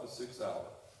about the 6th hour.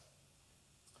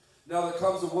 Now there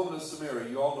comes a woman of Samaria,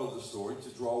 you all know the story, to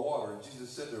draw water. And Jesus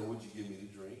said to her, would you give me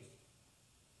to drink?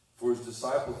 For his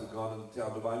disciples had gone into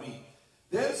town to buy meat.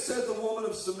 Then said the woman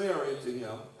of Samaria to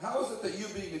him, how is it that you,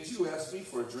 being a Jew, ask me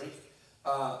for a drink?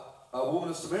 A woman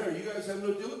of Samaria, you guys have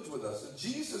no dealings with us. And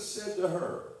Jesus said to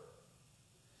her,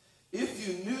 if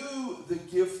you knew the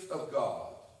gift of God,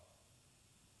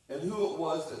 and who it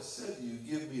was that said to you,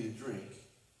 give me to drink,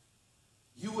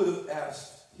 you would have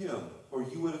asked him, or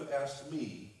you would have asked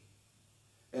me,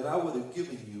 and I would have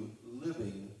given you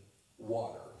living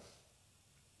water.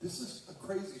 This is a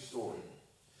crazy story.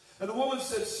 And the woman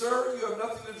said, sir, you have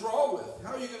nothing to draw with.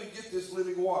 How are you going to get this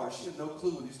living water? She had no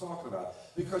clue what he's talking about.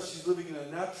 Because she's living in a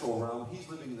natural realm, he's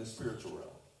living in a spiritual realm.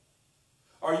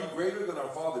 Are you greater than our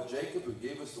father Jacob, who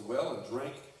gave us the well and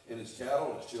drank in his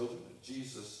cattle and his children? And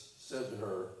Jesus said to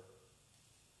her,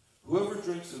 whoever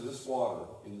drinks of this water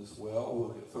in this well will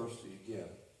get thirsty again.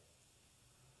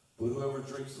 But whoever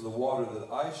drinks of the water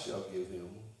that I shall give him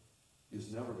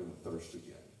is never going to thirst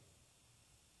again.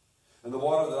 And the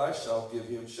water that I shall give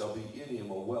him shall be in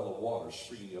him a well of water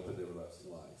springing up in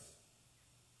everlasting life.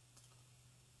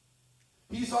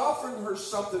 He's offering her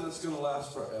something that's going to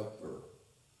last forever.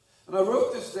 And I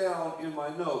wrote this down in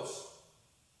my notes.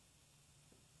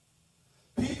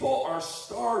 People are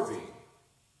starving.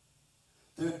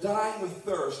 They're dying of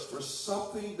thirst for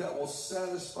something that will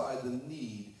satisfy the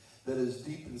need that is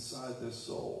deep inside their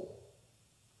soul.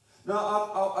 Now,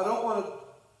 I don't want to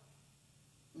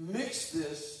mix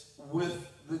this with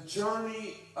the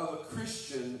journey of a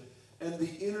Christian and the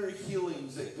inner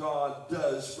healings that God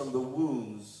does from the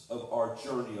wounds of our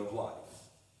journey of life.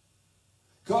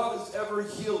 God is ever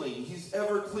healing. He's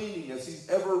ever cleaning us. He's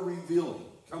ever revealing.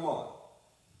 Come on.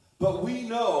 But we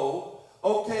know,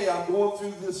 okay, I'm going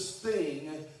through this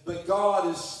thing, but God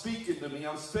is speaking to me.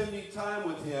 I'm spending time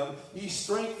with him. He's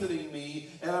strengthening me,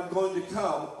 and I'm going to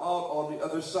come out on the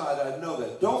other side. I know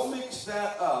that. Don't mix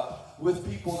that up with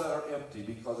people that are empty,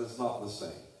 because it's not the same.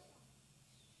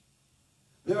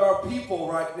 There are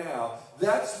people right now,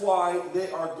 that's why they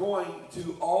are going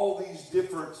to all these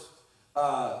different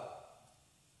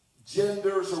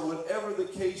genders or whatever the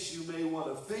case you may want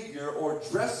to figure, or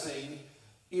dressing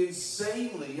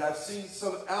insanely. I've seen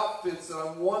some outfits that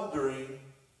I'm wondering,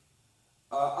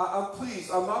 I'm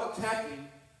not attacking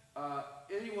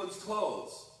anyone's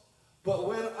clothes, but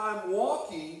when I'm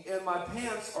walking and my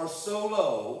pants are so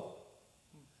low,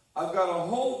 I've got to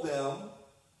hold them,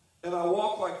 and I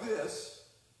walk like this.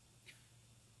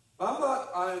 I'm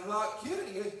not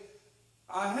kidding.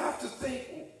 I have to think,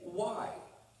 why?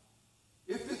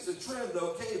 If it's a trend,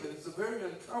 okay, but it's a very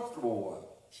uncomfortable one.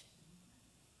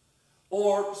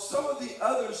 Or some of the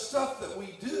other stuff that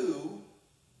we do,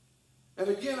 and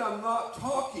again, I'm not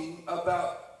talking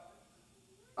about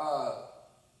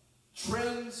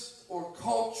trends or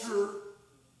culture.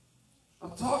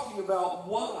 I'm talking about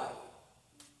why.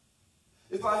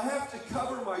 If I have to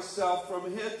cover myself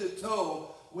from head to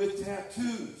toe with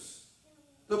tattoos,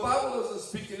 the Bible doesn't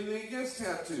speak anything against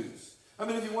tattoos. I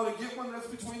mean, if you want to get one, that's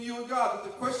between you and God. But the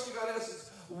question you got to ask is,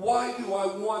 why do I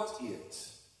want it?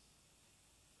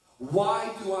 Why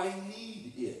do I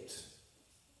need it?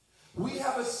 We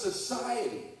have a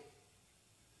society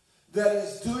that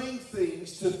is doing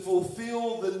things to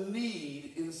fulfill the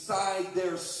need inside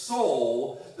their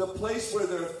soul, the place where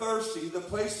they're thirsty, the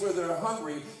place where they're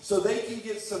hungry, so they can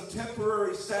get some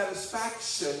temporary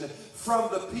satisfaction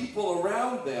from the people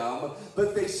around them,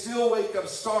 but they still wake up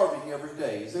starving every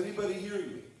day. Is anybody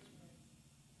hearing me?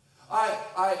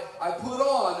 I put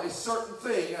on a certain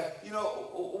thing.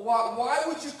 Why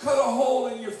would you cut a hole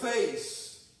in your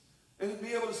face and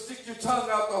be able to stick your tongue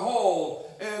out the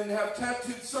hole and have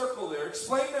tattooed circle there.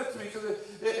 Explain that to me, because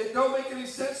it don't make any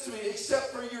sense to me, except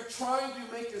for you're trying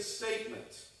to make a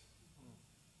statement.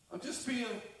 I'm just being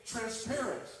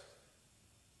transparent.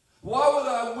 Why would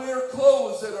I wear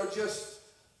clothes that are just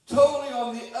totally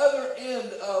on the other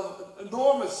end of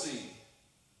normacy?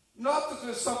 Not that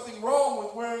there's something wrong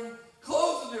with wearing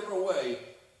clothes a different way.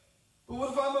 But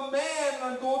what if I'm a man and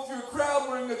I'm going through a crowd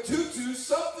wearing a tutu?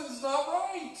 Something's not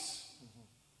right.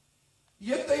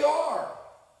 Yet they are.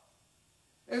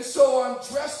 And so I'm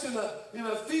dressed in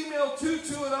a female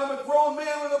tutu, and I'm a grown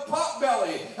man with a pot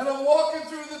belly, and I'm walking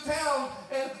through the town,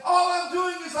 and all I'm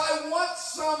doing is I want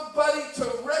somebody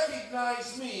to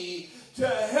recognize me, to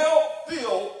help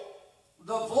fill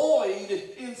the void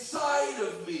inside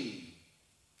of me.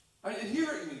 Are you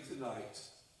hearing me tonight?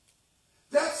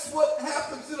 That's what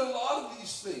happens in a lot of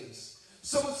these things.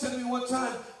 Someone said to me one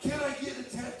time, "Can I get a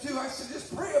tattoo?" I said,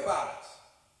 "Just pray about it."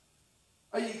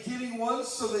 Are you getting one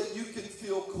so that you can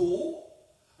feel cool?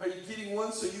 Are you getting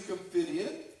one so you can fit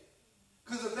in?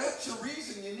 Because if that's your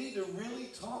reason, you need to really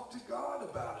talk to God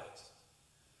about it.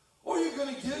 Or you're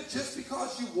going to get it just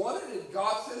because you want it and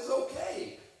God says,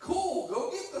 "Okay, cool,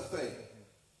 go get the thing."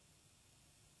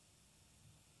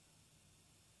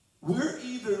 We're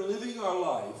either living our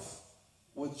life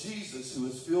with Jesus who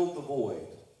has filled the void,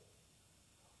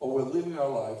 or we're living our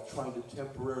life trying to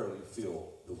temporarily fill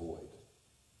the void.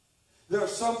 There are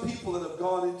some people that have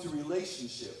gone into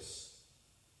relationships,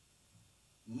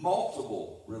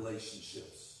 multiple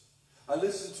relationships. I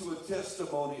listened to a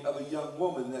testimony of a young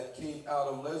woman that came out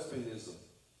of lesbianism.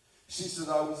 She said,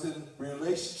 "I was in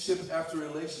relationship after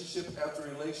relationship after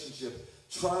relationship,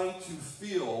 trying to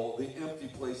fill the empty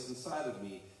place inside of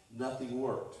me. Nothing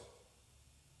worked."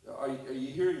 Are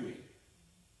you hearing me?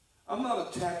 I'm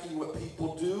not attacking what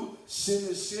people do. Sin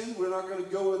is sin. We're not going to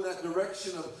go in that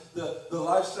direction of the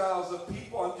lifestyles of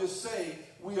people. I'm just saying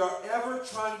we are ever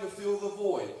trying to fill the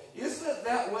void. Isn't it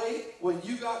that way when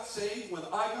you got saved? When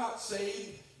I got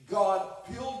saved, God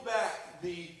peeled back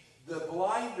the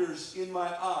blinders in my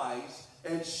eyes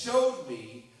and showed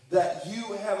me that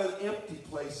you have an empty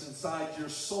place inside your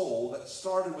soul that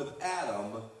started with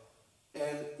Adam,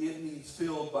 and it needs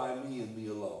filled by me and me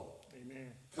alone.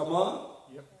 Amen. Come on.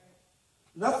 Yep.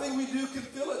 Nothing we do can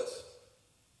fill it.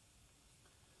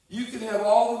 You can have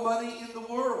all the money in the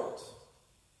world,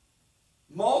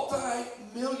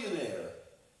 multi-millionaire,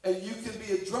 and you can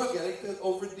be a drug addict that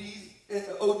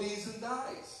ODs and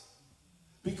dies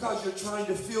because you're trying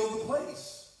to fill the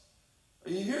place.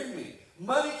 Are you hearing me?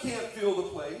 Money can't fill the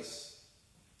place.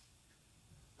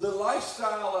 The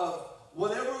lifestyle of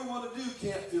whatever we want to do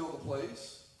can't fill the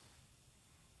place.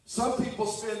 Some people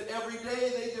spend every day,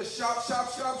 they just shop,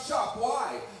 shop, shop, shop.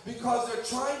 Why? Because they're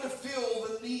trying to fill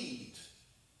the need.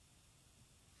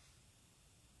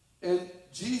 And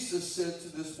Jesus said to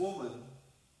this woman,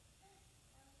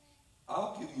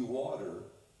 "I'll give you water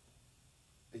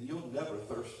and you'll never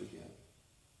thirst again."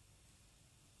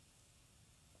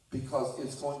 Because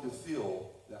it's going to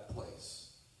fill that place.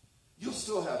 You'll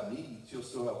still have needs, you'll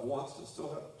still have wants, you'll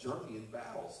still have journey and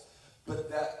battles. But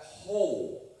that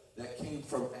hole that came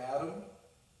from Adam,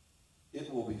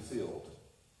 it will be filled.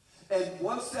 And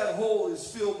once that hole is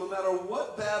filled, no matter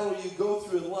what battle you go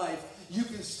through in life, you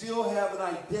can still have an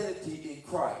identity in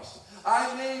Christ.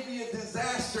 I may be a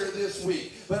disaster this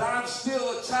week, but I'm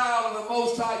still a child of the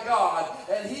Most High God,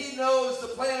 and He knows the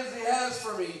plans He has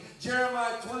for me.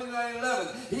 Jeremiah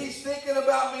 29:11. He's thinking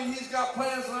about me, and He's got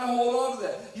plans, and I hold on to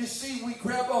that. You see, we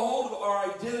grab a hold of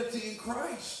our identity in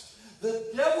Christ.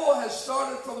 The devil has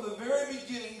started from the very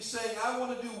beginning saying, "I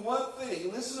want to do one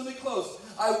thing." Listen to me close.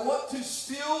 I want to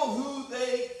steal who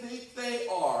they think they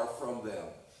are from them.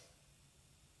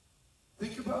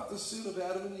 Think about the sin of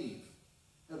Adam and Eve.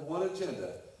 Had one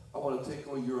agenda. I want to take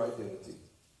away your identity.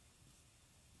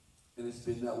 And it's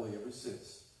been that way ever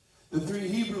since. The 3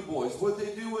 Hebrew boys, what did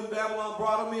they do when Babylon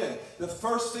brought them in? The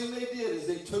first thing they did is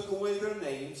they took away their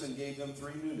names and gave them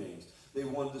 3 new names. They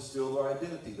wanted to steal their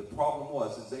identity. The problem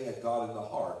was is they had God in the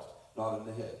heart, not in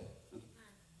the head.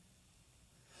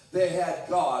 They had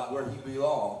God where He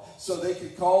belonged. So they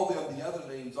could call them the other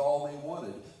names all they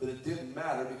wanted, but it didn't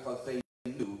matter because they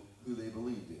knew who they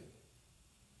believed in.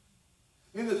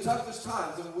 In the toughest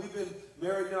times, and we've been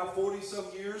married now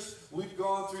 40-some years, we've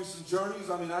gone through some journeys.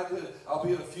 I mean, I'll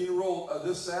be at a funeral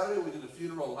this Saturday. We did a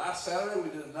funeral last Saturday. We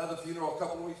did another funeral a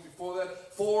couple of weeks before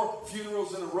that. 4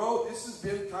 funerals in a row. This has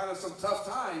been kind of some tough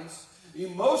times.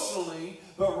 emotionally,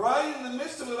 but right in the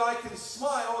midst of it, I can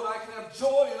smile and I can have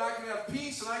joy and I can have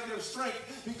peace and I can have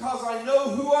strength because I know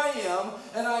who I am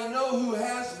and I know who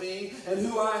has me and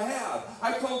who I have.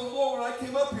 I told the Lord when I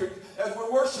came up here, as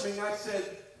we're worshiping, I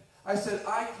said,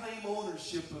 I claim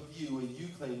ownership of you and you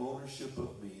claim ownership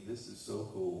of me. This is so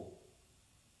cool.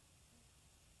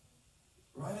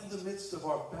 Right in the midst of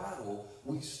our battle,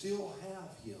 we still have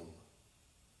him.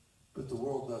 But the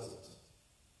world doesn't.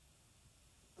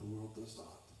 The world does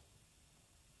not.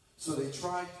 So they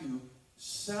try to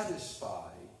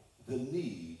satisfy the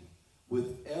need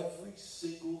with every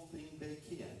single thing they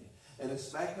can. And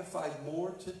it's magnified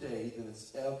more today than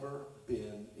it's ever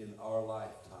been in our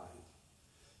lifetime.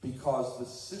 Because the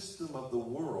system of the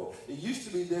world, it used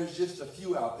to be there's just a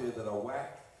few out there that are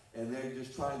whack, and they're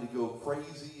just trying to go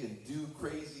crazy and do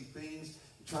crazy things,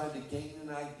 trying to gain an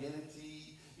identity.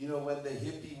 You know, when the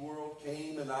hippie world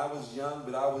came and I was young,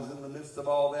 but I was in the midst of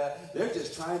all that, they're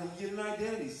just trying to get an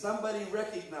identity. Somebody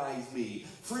recognized me.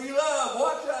 Free love,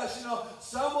 watch us, you know.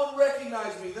 Someone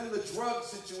recognized me. Then the drug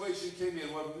situation came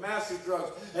in with massive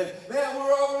drugs. And man,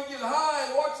 we're all going to get high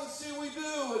and watch and see what we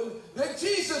do. And then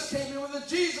Jesus came in with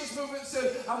the Jesus movement and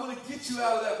said, I'm going to get you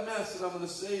out of that mess and I'm going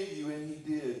to save you. And he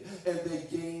did. And they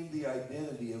gained the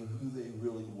identity of who they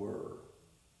really were.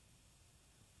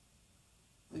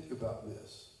 Think about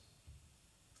this.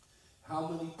 How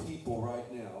many people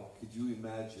right now could you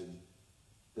imagine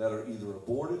that are either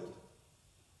aborted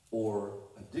or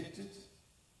addicted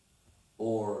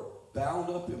or bound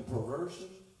up in perversion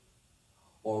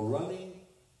or running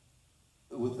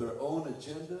with their own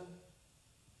agenda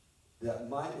that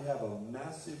might have a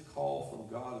massive call from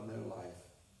God in their life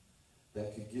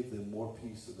that could give them more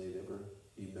peace than they'd ever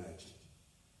imagined?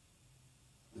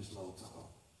 There's loads of them.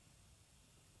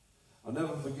 I'll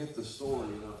never forget the story,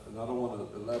 and I don't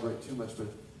want to elaborate too much, but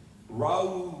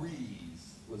Raul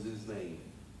Rees was his name.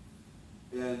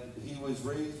 And he was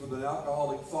raised with an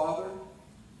alcoholic father,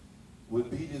 would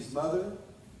beat his mother,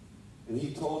 and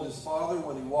he told his father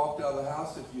when he walked out of the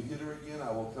house, if you hit her again,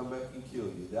 I will come back and kill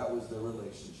you. That was their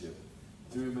relationship.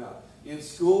 Threw him out. In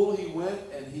school, he went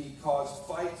and he caused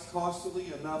fights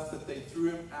constantly enough that they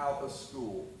threw him out of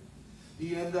school.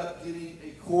 He ended up getting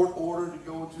a court order to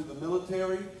go into the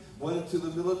military. Went into the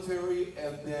military,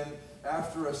 and then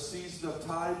after a season of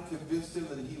time convinced him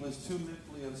that he was too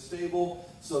mentally unstable,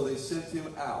 so they sent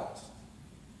him out.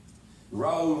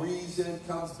 Raul Rees then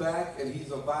comes back, and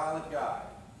he's a violent guy.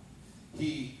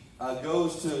 He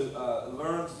goes to,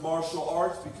 learns martial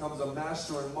arts, becomes a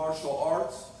master in martial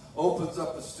arts, opens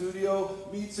up a studio,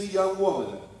 meets a young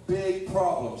woman. Big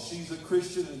problem. She's a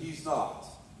Christian and he's not.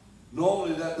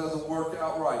 Normally that doesn't work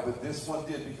out right, but this one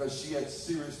did because she had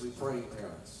seriously praying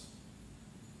parents.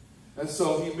 And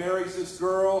so he marries this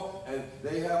girl, and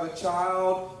they have a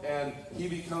child, and he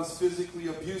becomes physically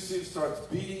abusive, starts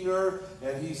beating her,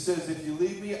 and he says, if you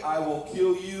leave me, I will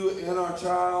kill you and our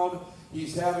child.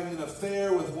 He's having an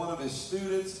affair with one of his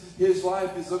students. His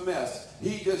life is a mess.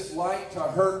 He just liked to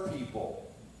hurt people.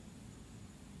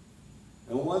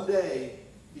 And one day,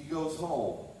 he goes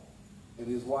home, and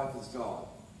his wife is gone.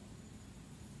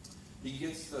 He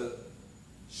gets the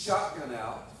shotgun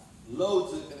out,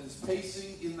 loads it, and is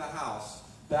pacing in the house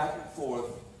back and forth,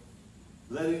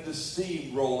 letting the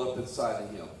steam roll up inside of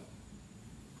him.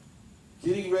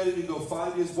 Getting ready to go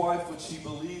find his wife, which he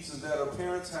believes is at her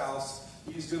parents' house.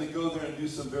 He's going to go there and do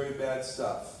some very bad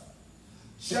stuff.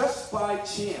 Just by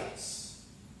chance,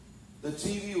 the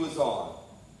TV was on.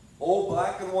 Old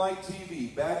black and white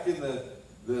TV back in the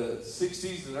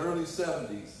 60s and early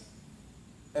 70s.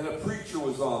 And a preacher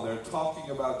was on there talking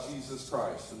about Jesus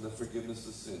Christ and the forgiveness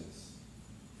of sins.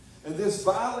 And this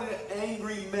violent,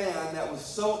 angry man that was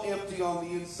so empty on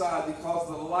the inside because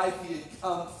of the life he had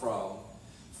come from,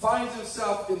 finds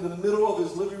himself in the middle of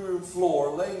his living room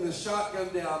floor, laying the shotgun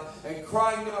down and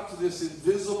crying out to this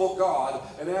invisible God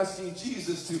and asking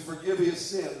Jesus to forgive his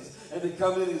sins and to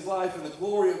come in his life. And the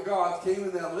glory of God came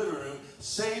in that living room,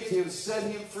 saved him, set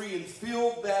him free, and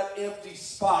filled that empty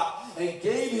spot and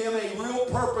gave him a real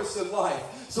purpose in life.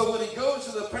 So when he goes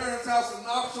to the parents' house and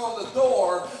knocks on the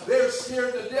door, they're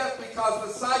scared to death because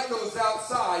the psycho is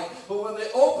outside. But when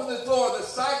they open the door, the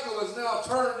psycho is now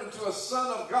turned into a son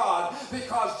of God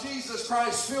because Jesus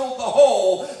Christ filled the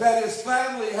hole that his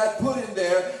family had put in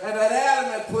there and that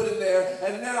Adam had put in there,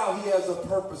 and now he has a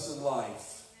purpose in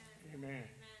life. Amen.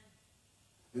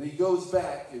 And he goes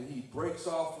back and he breaks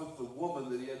off with the woman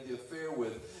that he had the affair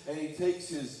with, and he takes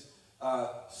his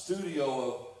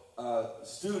studio of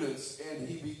students and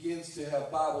he begins to have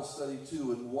Bible study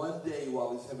too. And one day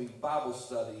while he's having Bible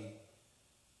study,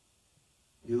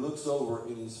 he looks over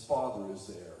and his father is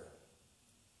there.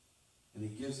 And he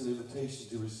gives an invitation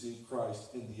to receive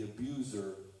Christ, and the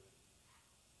abuser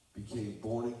became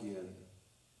born again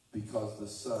because the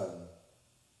son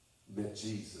met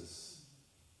Jesus,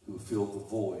 who filled the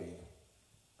void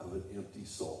of an empty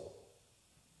soul.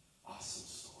 Awesome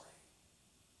story.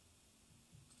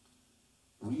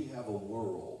 We have a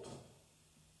world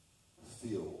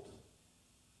filled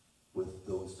with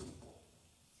those people.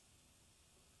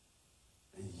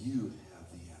 And you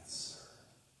have the answer.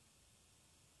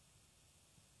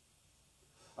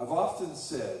 I've often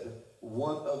said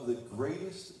one of the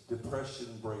greatest depression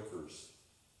breakers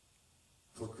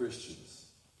for Christians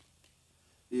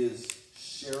is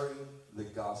sharing the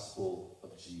gospel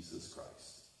of Jesus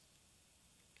Christ.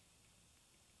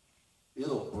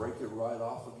 It'll break it right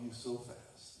off of you so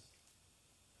fast.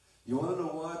 You want to know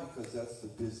why? Because that's the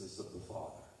business of the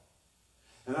Father.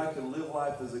 And I can live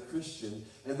life as a Christian,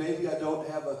 and maybe I don't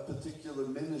have a particular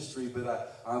ministry,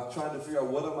 but I'm trying to figure out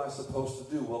what am I supposed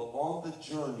to do. Well, on the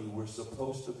journey, we're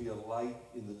supposed to be a light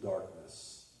in the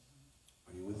darkness.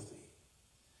 Are you with me?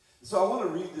 So I want to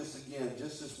read this again,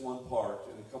 just this one part,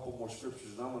 and a couple more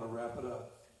scriptures, and I'm going to wrap it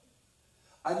up.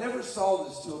 I never saw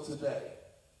this till today.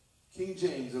 King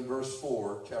James in verse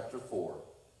 4, chapter 4.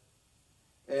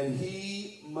 And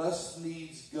he must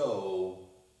needs go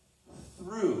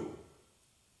through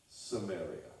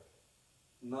Samaria,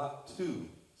 not to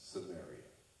Samaria.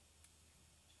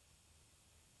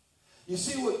 You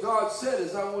see, what God said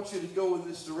is, I want you to go in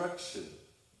this direction.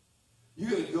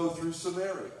 You're going to go through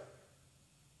Samaria.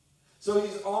 So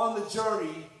he's on the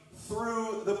journey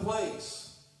through the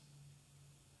place.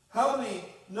 How many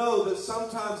know that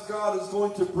sometimes God is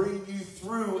going to bring you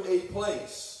through a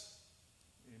place?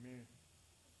 Amen.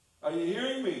 Are you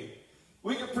hearing me?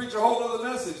 We could preach a whole other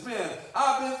message. Man,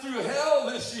 I've been through hell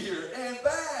this year and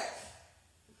back.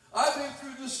 I've been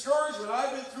through discouragement.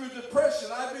 I've been through depression.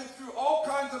 I've been through all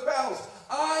kinds of battles.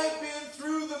 I've been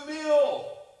through the mill.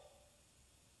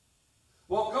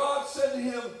 Well, God said to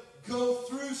him, go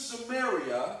through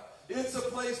Samaria. It's a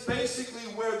place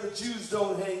basically where the Jews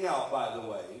don't hang out, by the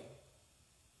way.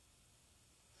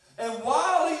 And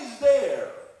while he's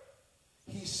there,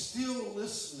 he's still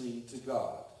listening to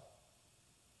God.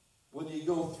 When you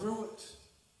go through it,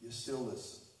 you still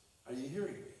listen. Are you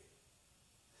hearing me?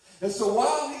 And so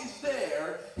while he's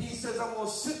there, he says, I'm going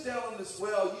to sit down on this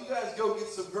well. You guys go get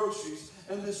some groceries.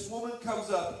 And this woman comes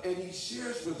up and he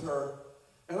shares with her.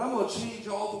 And I'm going to change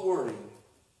all the wording.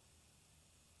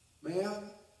 Ma'am,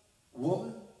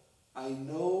 woman, I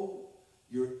know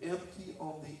you're empty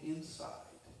on the inside.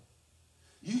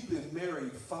 You've been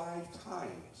married 5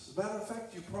 times. As a matter of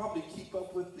fact, you probably keep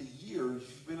up with the years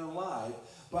you've been alive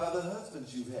by the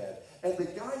husbands you've had. And the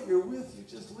guy you're with,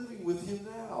 you're just living with him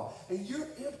now. And you're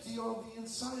empty on the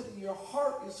inside and your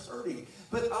heart is hurting.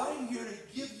 But I'm here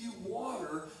to give you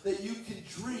water that you can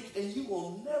drink and you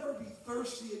will never be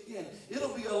thirsty again.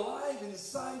 It'll be alive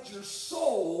inside your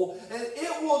soul and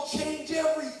it will change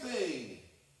everything.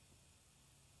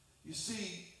 You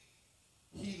see,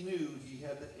 he knew he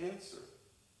had the answer.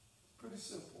 Pretty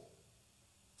simple.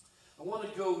 I want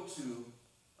to go to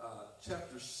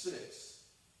chapter 6,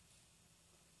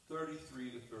 33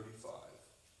 to 35.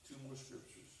 2 more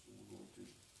scriptures, and we're going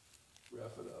to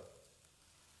wrap it up.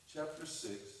 Chapter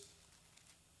 6.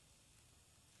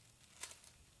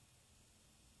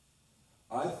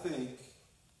 I think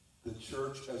the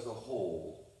church as a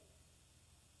whole,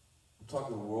 I'm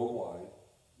talking worldwide,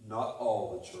 not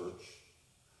all the church,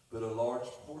 but a large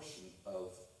portion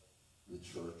of the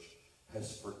church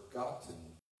has forgotten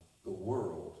the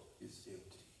world is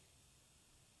empty.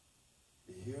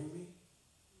 You hear me?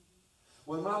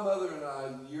 When my mother and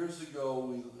I, years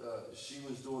ago, she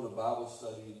was doing a Bible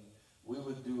study, and we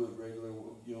would do it regularly,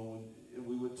 and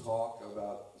we would talk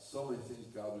about so many things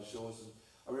God would show us. And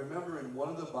I remember in one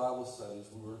of the Bible studies,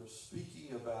 we were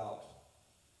speaking about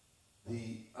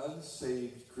the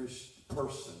unsaved Christian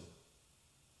person.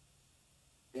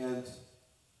 And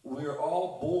we're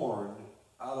all born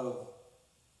out of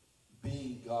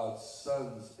being God's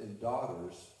sons and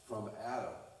daughters from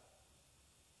Adam.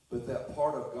 But that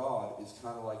part of God is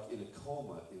kind of like in a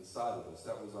coma inside of us.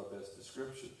 That was our best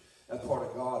description. That part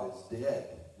of God is dead.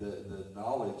 The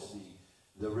knowledge,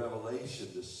 the revelation,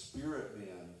 the spirit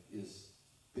man is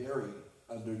buried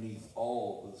underneath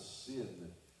all the sin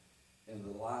and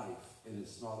the life, and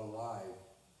it's not alive.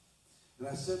 And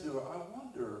I said to her, I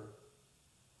wonder,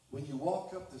 when you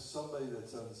walk up to somebody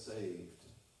that's unsaved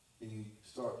and you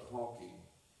start talking,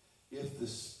 if the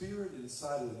spirit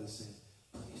inside of them is saying,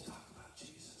 please talk about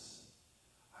Jesus.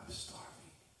 I'm starving.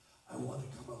 I want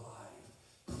to come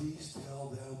alive. Please tell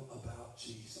them about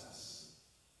Jesus.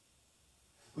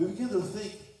 We begin to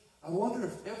think, I wonder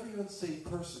if every unsaved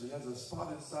person has a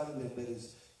spot inside of them that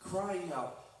is crying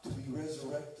out to be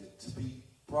resurrected, to be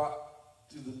brought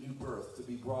to the new birth, to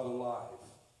be brought alive.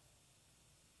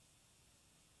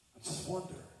 I just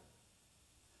wonder.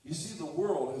 You see, the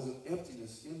world has an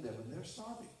emptiness in them, and they're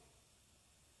starving.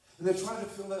 And they're trying to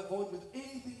fill that void with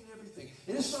anything and everything.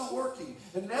 And it's not working.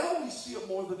 And now we see it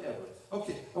more than ever.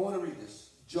 Okay, I want to read this.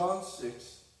 John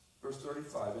 6, verse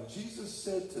 35. And Jesus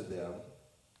said to them,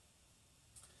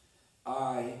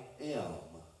 I am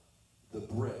the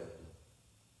bread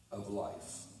of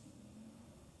life.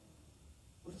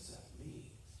 What does that mean?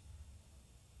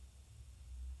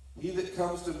 He that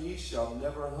comes to me shall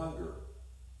never hunger.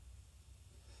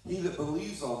 He that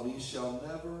believes on me shall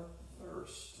never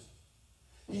thirst.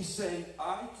 He's saying,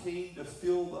 I came to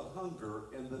fill the hunger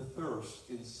and the thirst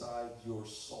inside your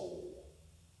soul.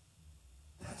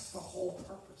 That's the whole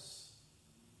purpose.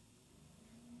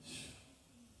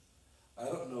 I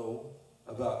don't know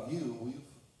about you.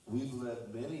 We've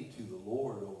led many to the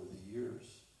Lord over the years.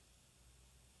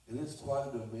 And it's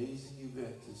quite an amazing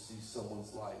event to see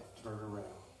someone's life turn around.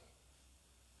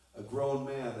 A grown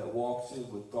man that walks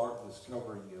in with darkness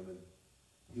covering him, and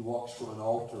he walks from an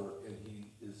altar, and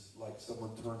he is like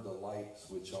someone turned the light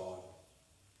switch on.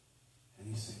 And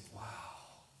he's saying, wow,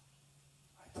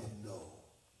 I didn't know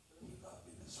he loved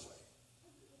me this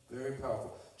way. Very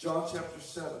powerful. John chapter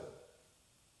 7.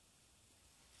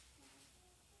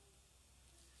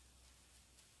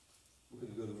 We're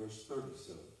going to go to verse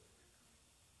 37.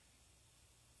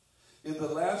 In the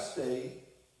last day,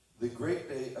 the great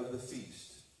day of the feast,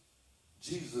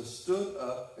 Jesus stood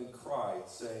up and cried,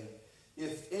 saying,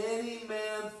 if any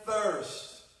man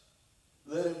thirst,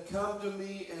 let him come to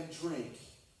me and drink.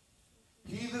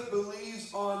 He that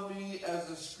believes on me, as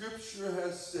the scripture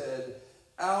has said,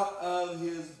 out of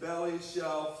his belly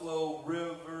shall flow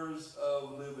rivers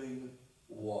of living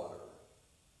water.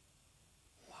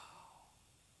 Wow.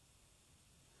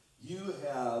 You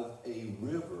have a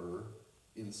river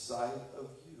inside of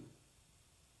you.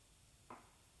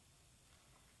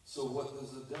 So what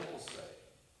does the devil say?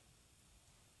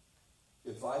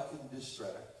 If I can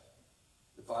distract,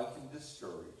 if I can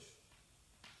discourage,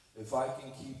 if I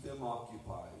can keep them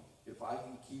occupied, if I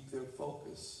can keep their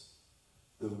focus,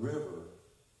 the river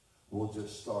will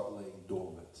just start laying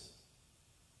dormant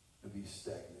and be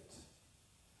stagnant.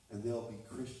 And there'll be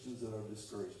Christians that are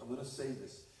discouraged. I'm going to say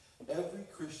this. Every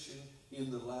Christian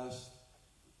in the last,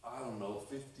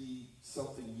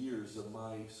 50-something years of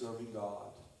my serving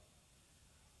God,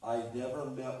 I never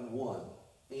met one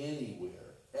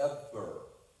anywhere, ever,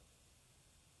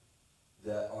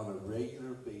 that on a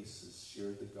regular basis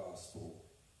shared the gospel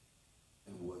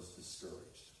and was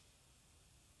discouraged,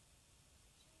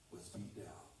 was beat down.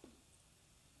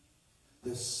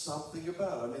 There's something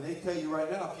about it. I mean, they tell you right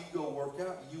now, if you go work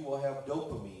out, you will have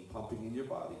dopamine pumping in your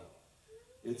body.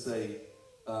 It's a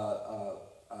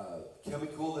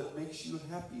chemical that makes you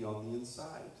happy on the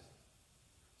inside.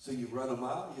 So you run a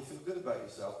mile, you feel good about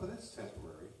yourself, but it's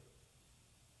temporary.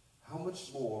 How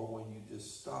much more when you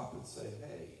just stop and say,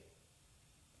 hey,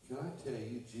 can I tell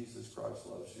you Jesus Christ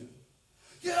loves you?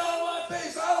 Get out of my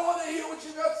face. I don't want to hear what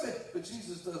you got to say. But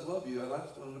Jesus does love you, and I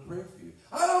just wanted to pray for you.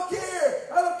 I don't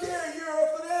care. I don't care. You're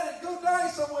a fanatic. Go die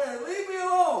somewhere. Leave me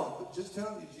alone. But just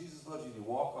telling you Jesus loves you, and you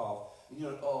walk off, and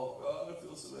you're like, oh, God, I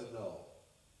feel so bad. No.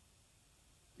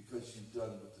 Because you've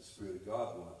done what the Spirit of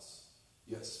God wants.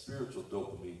 You got spiritual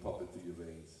dopamine pumping through your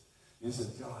veins. You said,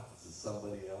 God, this is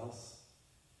somebody else.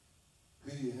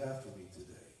 Who do you have for me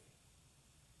today?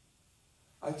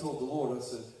 I told the Lord, I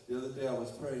said, the other day I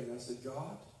was praying, I said,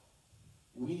 God,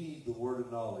 we need the word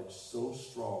of knowledge so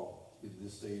strong in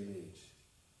this day and age.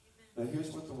 Now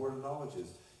here's what the word of knowledge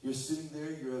is. You're sitting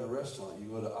there, you're at a restaurant, you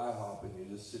go to IHOP and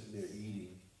you're just sitting there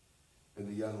eating, and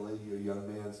the young lady or young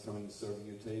man's coming and serving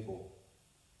your table.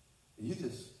 And you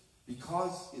just,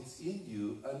 because it's in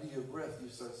you, under your breath, you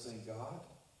start saying, God,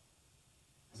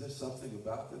 is there something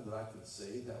about them that I can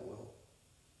say that will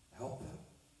help them?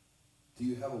 Do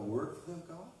you have a word for them,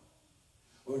 God?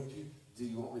 Or do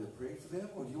you want me to pray for them?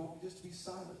 Or do you want me just to be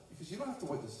silent? Because you don't have to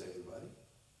witness to everybody.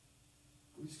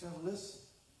 We just got to listen.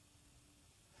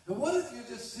 And what if you're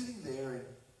just sitting there and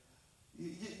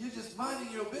you're just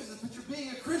minding your business, but you're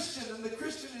being a Christian, and the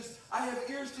Christian is, I have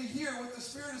ears to hear what the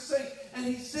Spirit is saying, and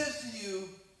he says to you,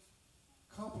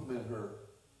 compliment her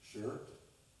shirt.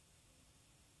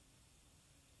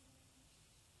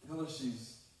 Tell her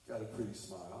she's got a pretty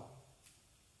smile.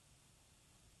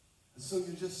 And so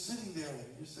you're just sitting there and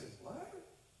you're saying, what?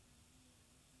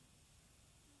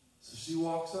 So she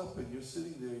walks up and you're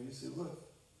sitting there and you say, look,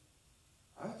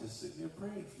 I'm just sitting there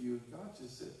praying for you. And God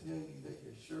just said, tell you that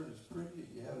your shirt is pretty and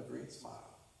you have a great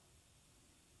smile.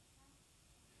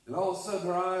 And all of a sudden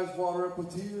her eyes water up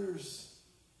with tears.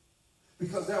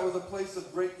 Because that was a place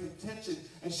of great contention.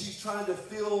 And she's trying to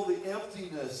fill the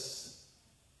emptiness.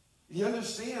 You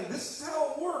understand? This is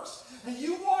how it works. And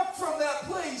you walk from that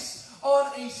place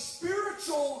on a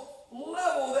spiritual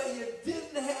level that you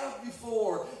didn't have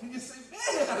before. And you say,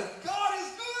 man, God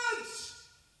is good.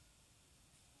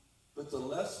 But the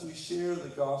less we share the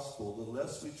gospel, the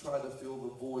less we try to fill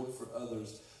the void for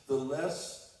others, the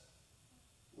less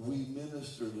we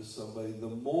minister to somebody, the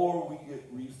more we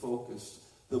get refocused,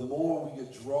 the more we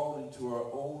get drawn into our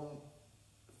own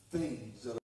things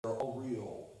that are all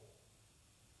real,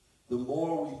 the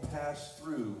more we pass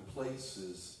through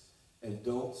places and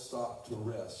don't stop to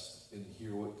rest and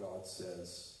hear what God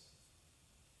says.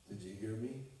 Did you hear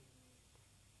me?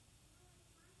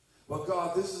 Well,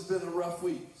 God, this has been a rough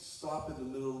week. Stop in the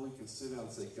middle of the week and sit down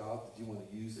and say, God, did you want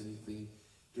to use anything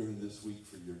during this week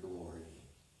for your glory?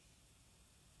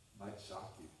 Might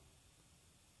shock you.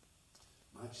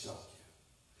 Might shock you.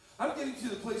 I'm getting to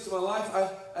the place in my life,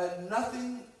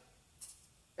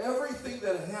 everything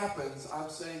that happens, I'm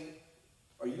saying,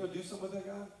 are you going to do something with that,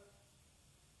 God?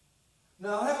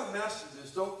 Now, I haven't mastered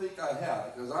this. Don't think I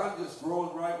have, because I'm just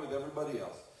growing right with everybody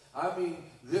else. I mean,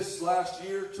 this last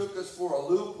year took us for a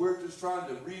loop. We're just trying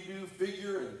to redo,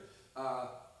 figure, and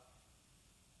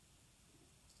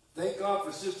thank God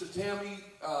for Sister Tammy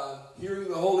hearing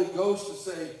the Holy Ghost to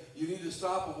say, you need to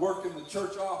stop and work in the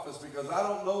church office, because I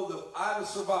don't know that I'd have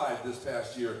survived this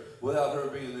past year without her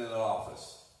being in that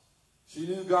office. She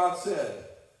knew God said,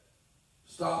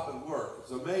 stop and work.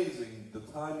 It's amazing the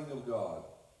timing of God.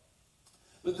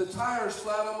 But the tire's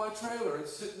flat on my trailer.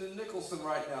 It's sitting in Nicholson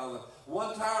right now. The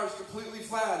one tire is completely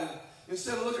flat. And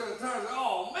instead of looking at the tire, I say,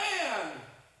 oh, man,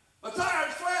 my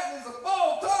tire's flat and it's a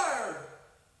bald tire.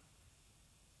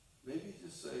 Maybe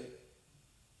just say,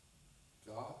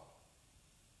 God,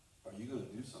 are you going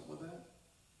to do something with that?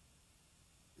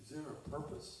 Is there a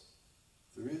purpose?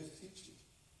 There is teaching.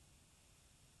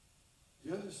 Do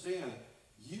you understand?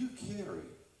 You carry.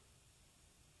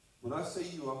 When I say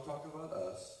you, I'm talking about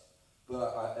us.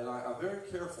 But I'm very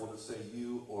careful to say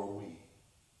you or we.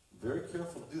 I'm very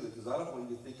careful to do that, because I don't want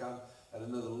you to think I'm at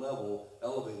another level,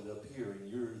 elevated up here, and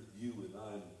you're you and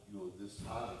I'm this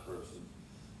kind of person.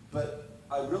 But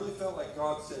I really felt like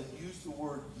God said, use the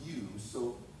word you,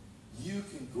 so you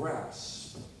can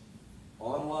grasp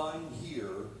online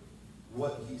here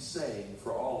what he's saying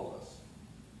for all of us.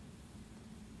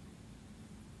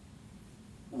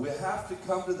 We have to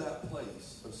come to that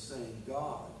place of saying,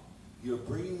 God, you're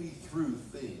bringing me through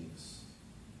things.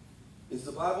 Is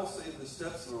the Bible saying the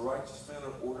steps of a righteous man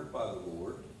are ordered by the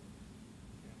Lord?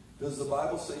 Does the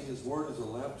Bible say his word is a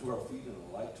lamp to our feet and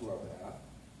a light to our path?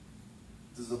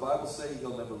 Does the Bible say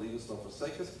he'll never leave us nor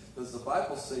forsake us? Does the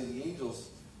Bible say the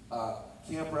angels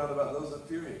camp round about those that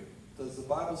fear him? Does the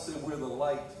Bible say we're the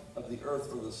light of the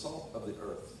earth or the salt of the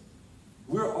earth?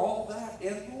 We're all that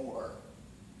and more.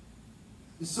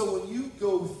 And so when you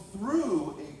go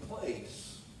through a place,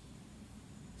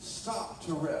 stop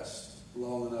to rest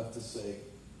long enough to say,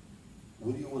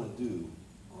 what do you want to do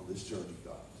on this journey,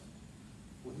 God?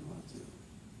 What do you want to do?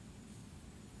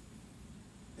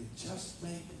 And just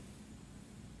maybe,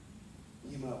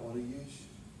 he might want to use you.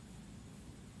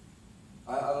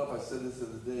 I don't know if I said this the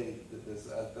other day.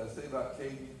 I say about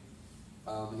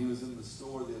Caden. He was in the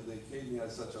store the other day. Caden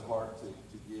has such a heart to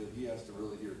give. He has to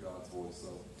really hear God's voice,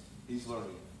 so he's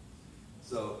learning.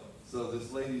 So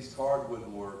this lady's card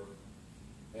wouldn't work.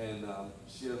 And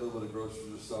she had a little bit of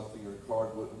groceries or something. Her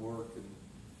card wouldn't work. And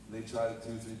they tried it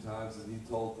 2 or 3 times. And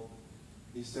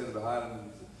he's standing behind him.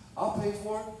 And he said, I'll pay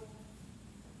for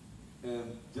it.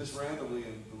 And just randomly,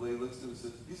 and the lady looks at him and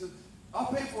says, he said, I'll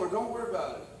pay for it. Don't worry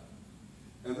about it.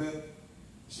 And then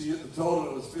she hit the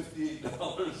total. It was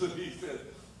 $58. And he said,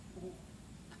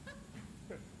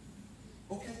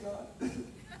 okay, God.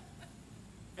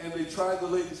 And they tried the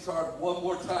lady's card one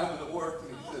more time and it worked.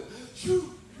 And he said,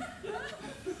 shoo.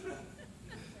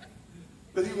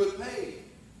 But he would pay.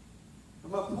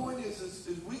 And my point is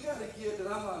we got to get, and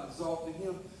I'm not exalting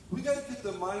him, we got to get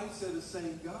the mindset of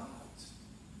saying, God.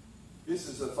 This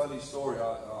is a funny story.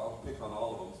 I'll pick on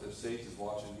all of them. If Sage is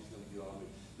watching, he's going to get on me.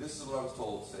 This is what I was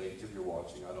told, Sage, if you're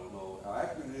watching. I don't know how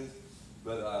accurate it is,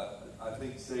 but I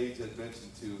think Sage had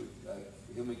mentioned to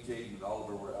him and Kate and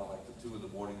Oliver were out like till 2 in the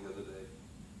morning the other day.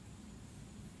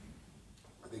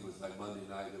 I think it was like Monday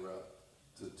night. They were out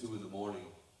to 2 in the morning.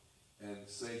 And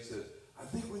Sage said, I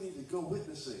think we need to go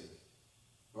witnessing.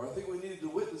 Or I think we needed to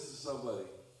witness to somebody.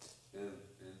 And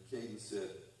Caden said,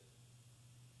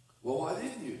 well, why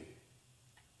didn't you?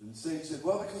 And Sage said,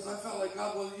 well, because I felt like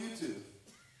God wanted you to.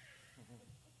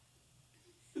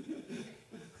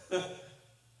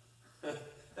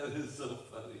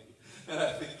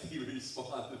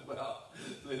 responded, well,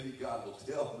 maybe God will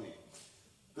tell me.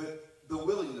 But the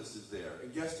willingness is there.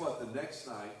 And guess what? The next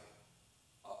night,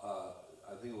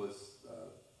 I think it was,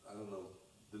 I don't know,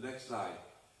 the next night,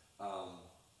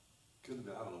 couldn't have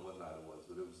been, I don't know what night it was,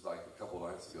 but it was like a couple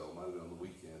nights ago, might have been on the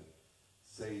weekend.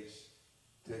 Sage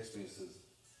texts me and says,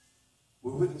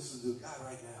 we're witnessing to a guy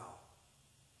right now.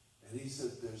 And he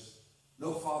said, there's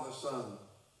no Father, Son,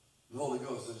 and Holy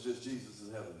Ghost, there's just Jesus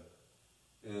in heaven.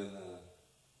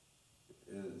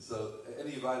 And so, and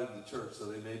he invited him to church, so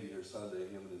they may be here Sunday,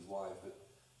 him and his wife.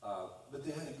 But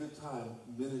they had a good time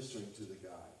ministering to the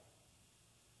guy.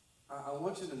 I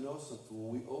want you to know something.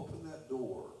 When we open that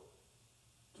door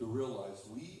to realize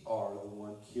we are the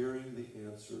one carrying the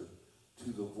answer to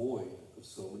the void of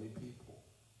so many people.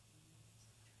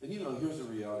 And you know, here's the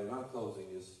reality, and I'm closing,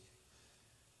 is,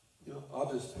 you know,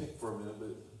 I'll just pick for a minute,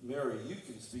 but Mary, you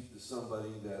can speak to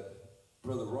somebody that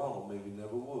Brother Ronald maybe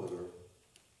never would, or,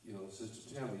 you know,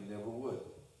 Sister Tammy never would,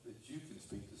 that you can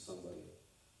speak to somebody.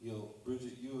 You know,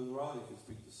 Bridget, you and Ronnie can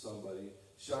speak to somebody.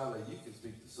 Shyla, you can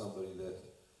speak to somebody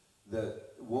that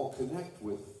won't connect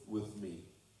with me.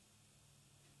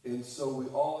 And so we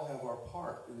all have our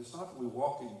part. And it's not that we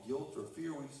walk in guilt or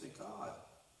fear. We say, God,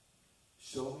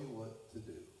 show me what to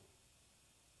do.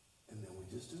 And then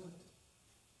we just do it.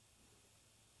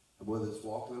 And whether it's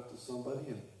walking up to somebody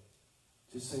and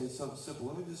just saying something simple.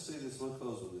 Let me just say this. Let me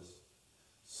close with this.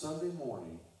 Sunday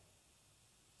morning,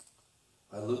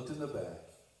 I looked in the back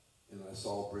and I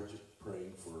saw Bridget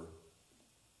praying for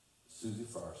Susie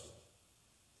Farson.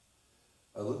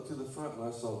 I looked to the front and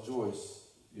I saw Joyce.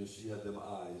 You know, she had them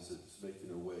eyes that's making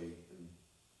her way, and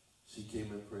she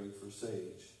came and prayed for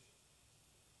Sage.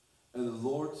 And the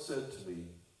Lord said to me,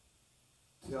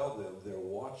 tell them they're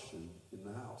watchmen in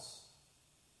the house.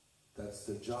 That's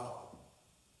their job.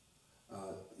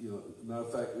 You know, matter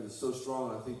of fact, it is so strong,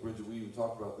 and I think, Bridget, we even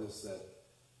talked about this, that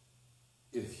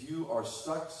if you are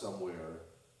stuck somewhere,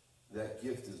 that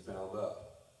gift is bound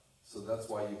up. So that's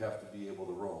why you have to be able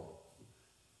to roam.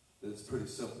 It's pretty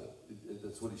simple.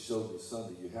 That's what he showed me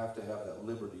Sunday. You have to have that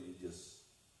liberty to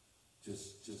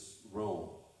just roam.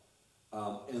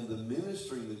 And the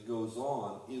ministry that goes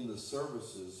on in the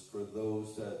services for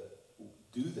those that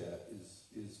do that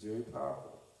is very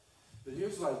powerful. But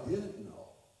here's what I didn't know.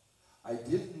 I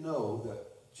didn't know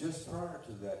that just prior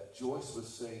to that, Joyce was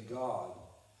saying, God,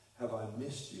 have I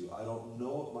missed you? I don't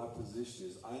know what my position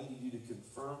is. I need you to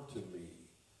confirm to me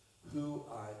who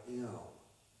I am.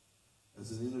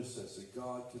 As an intercessor,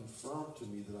 God, confirm to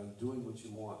me that I'm doing what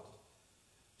you want.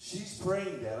 She's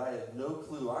praying that. I had no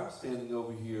clue. I'm standing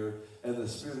over here, and the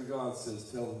Spirit of God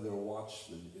says, tell them they're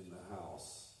watchmen in the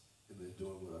house, and they're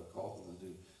doing what I've called them to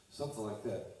do. Something like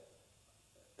that.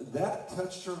 That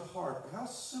touched her heart. How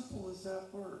simple is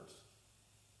that word?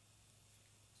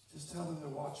 Just tell them they're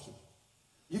watchmen.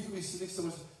 You can be sitting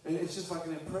somewhere, and it's just like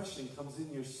an impression comes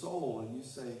in your soul, and you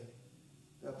say,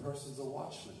 that person's a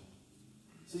watchman.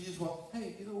 So you just walk,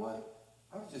 hey, you know what?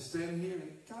 I was just standing here,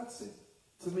 and God said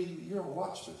to me, you're a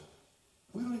watchman.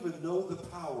 We don't even know the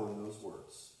power in those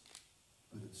words,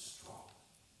 but it's strong.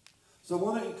 So I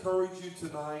want to encourage you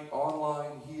tonight,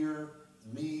 online, here,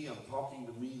 me, I'm talking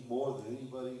to me more than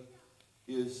anybody,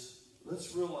 is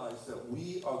let's realize that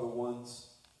we are the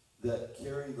ones that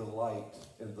carry the light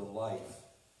and the life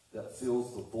that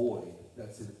fills the void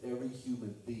that's in every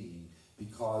human being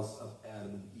because of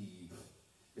Adam and Eve.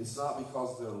 It's not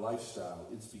because of their lifestyle.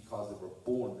 It's because they were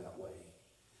born that way.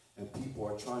 And people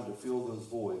are trying to fill those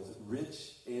voids.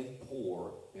 Rich and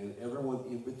poor and everyone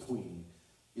in between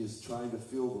is trying to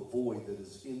fill the void that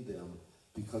is in them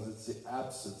because it's the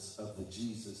absence of the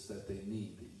Jesus that they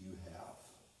need that you have.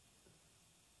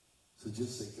 So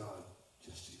just say, God,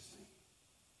 just use me.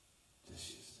 Just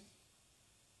use me.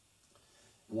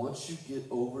 Once you get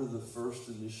over the first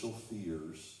initial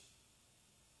fears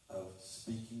of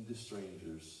speaking to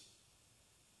strangers,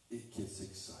 it gets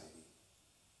exciting.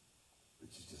 But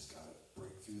you just got to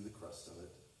break through the crust of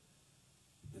it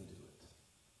and do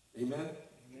it. Amen?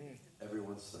 Amen.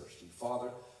 Everyone's thirsty.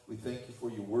 Father, we thank you for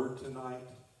your word tonight.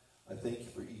 I thank you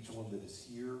for each one that is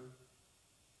here.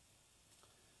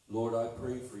 Lord, I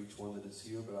pray for each one that is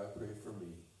here, but I pray for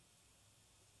me.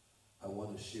 I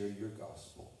want to share your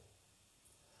gospel.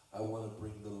 I want to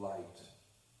bring the light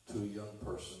to a young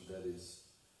person that is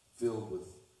filled with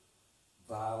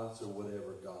violence or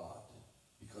whatever, God,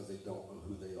 because they don't know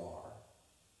who they are.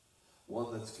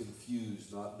 One that's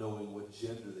confused, not knowing what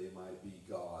gender they might be,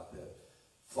 God, that,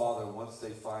 Father, once they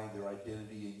find their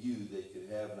identity in you, they can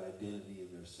have an identity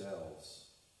in themselves.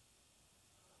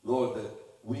 Lord, that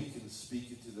we can speak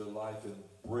into their life and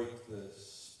break the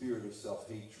spirit of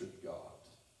self-hatred, God.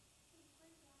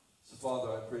 So,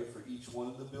 Father, I pray for each one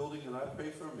in the building, and I pray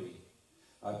for me.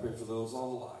 I pray for those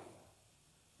online,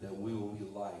 that we will be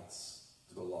lights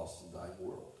to a lost and dying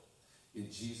world. In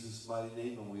Jesus' mighty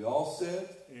name, and we all said,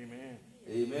 Amen.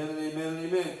 Amen and amen and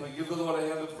amen. Can we give the Lord a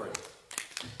hand of praise?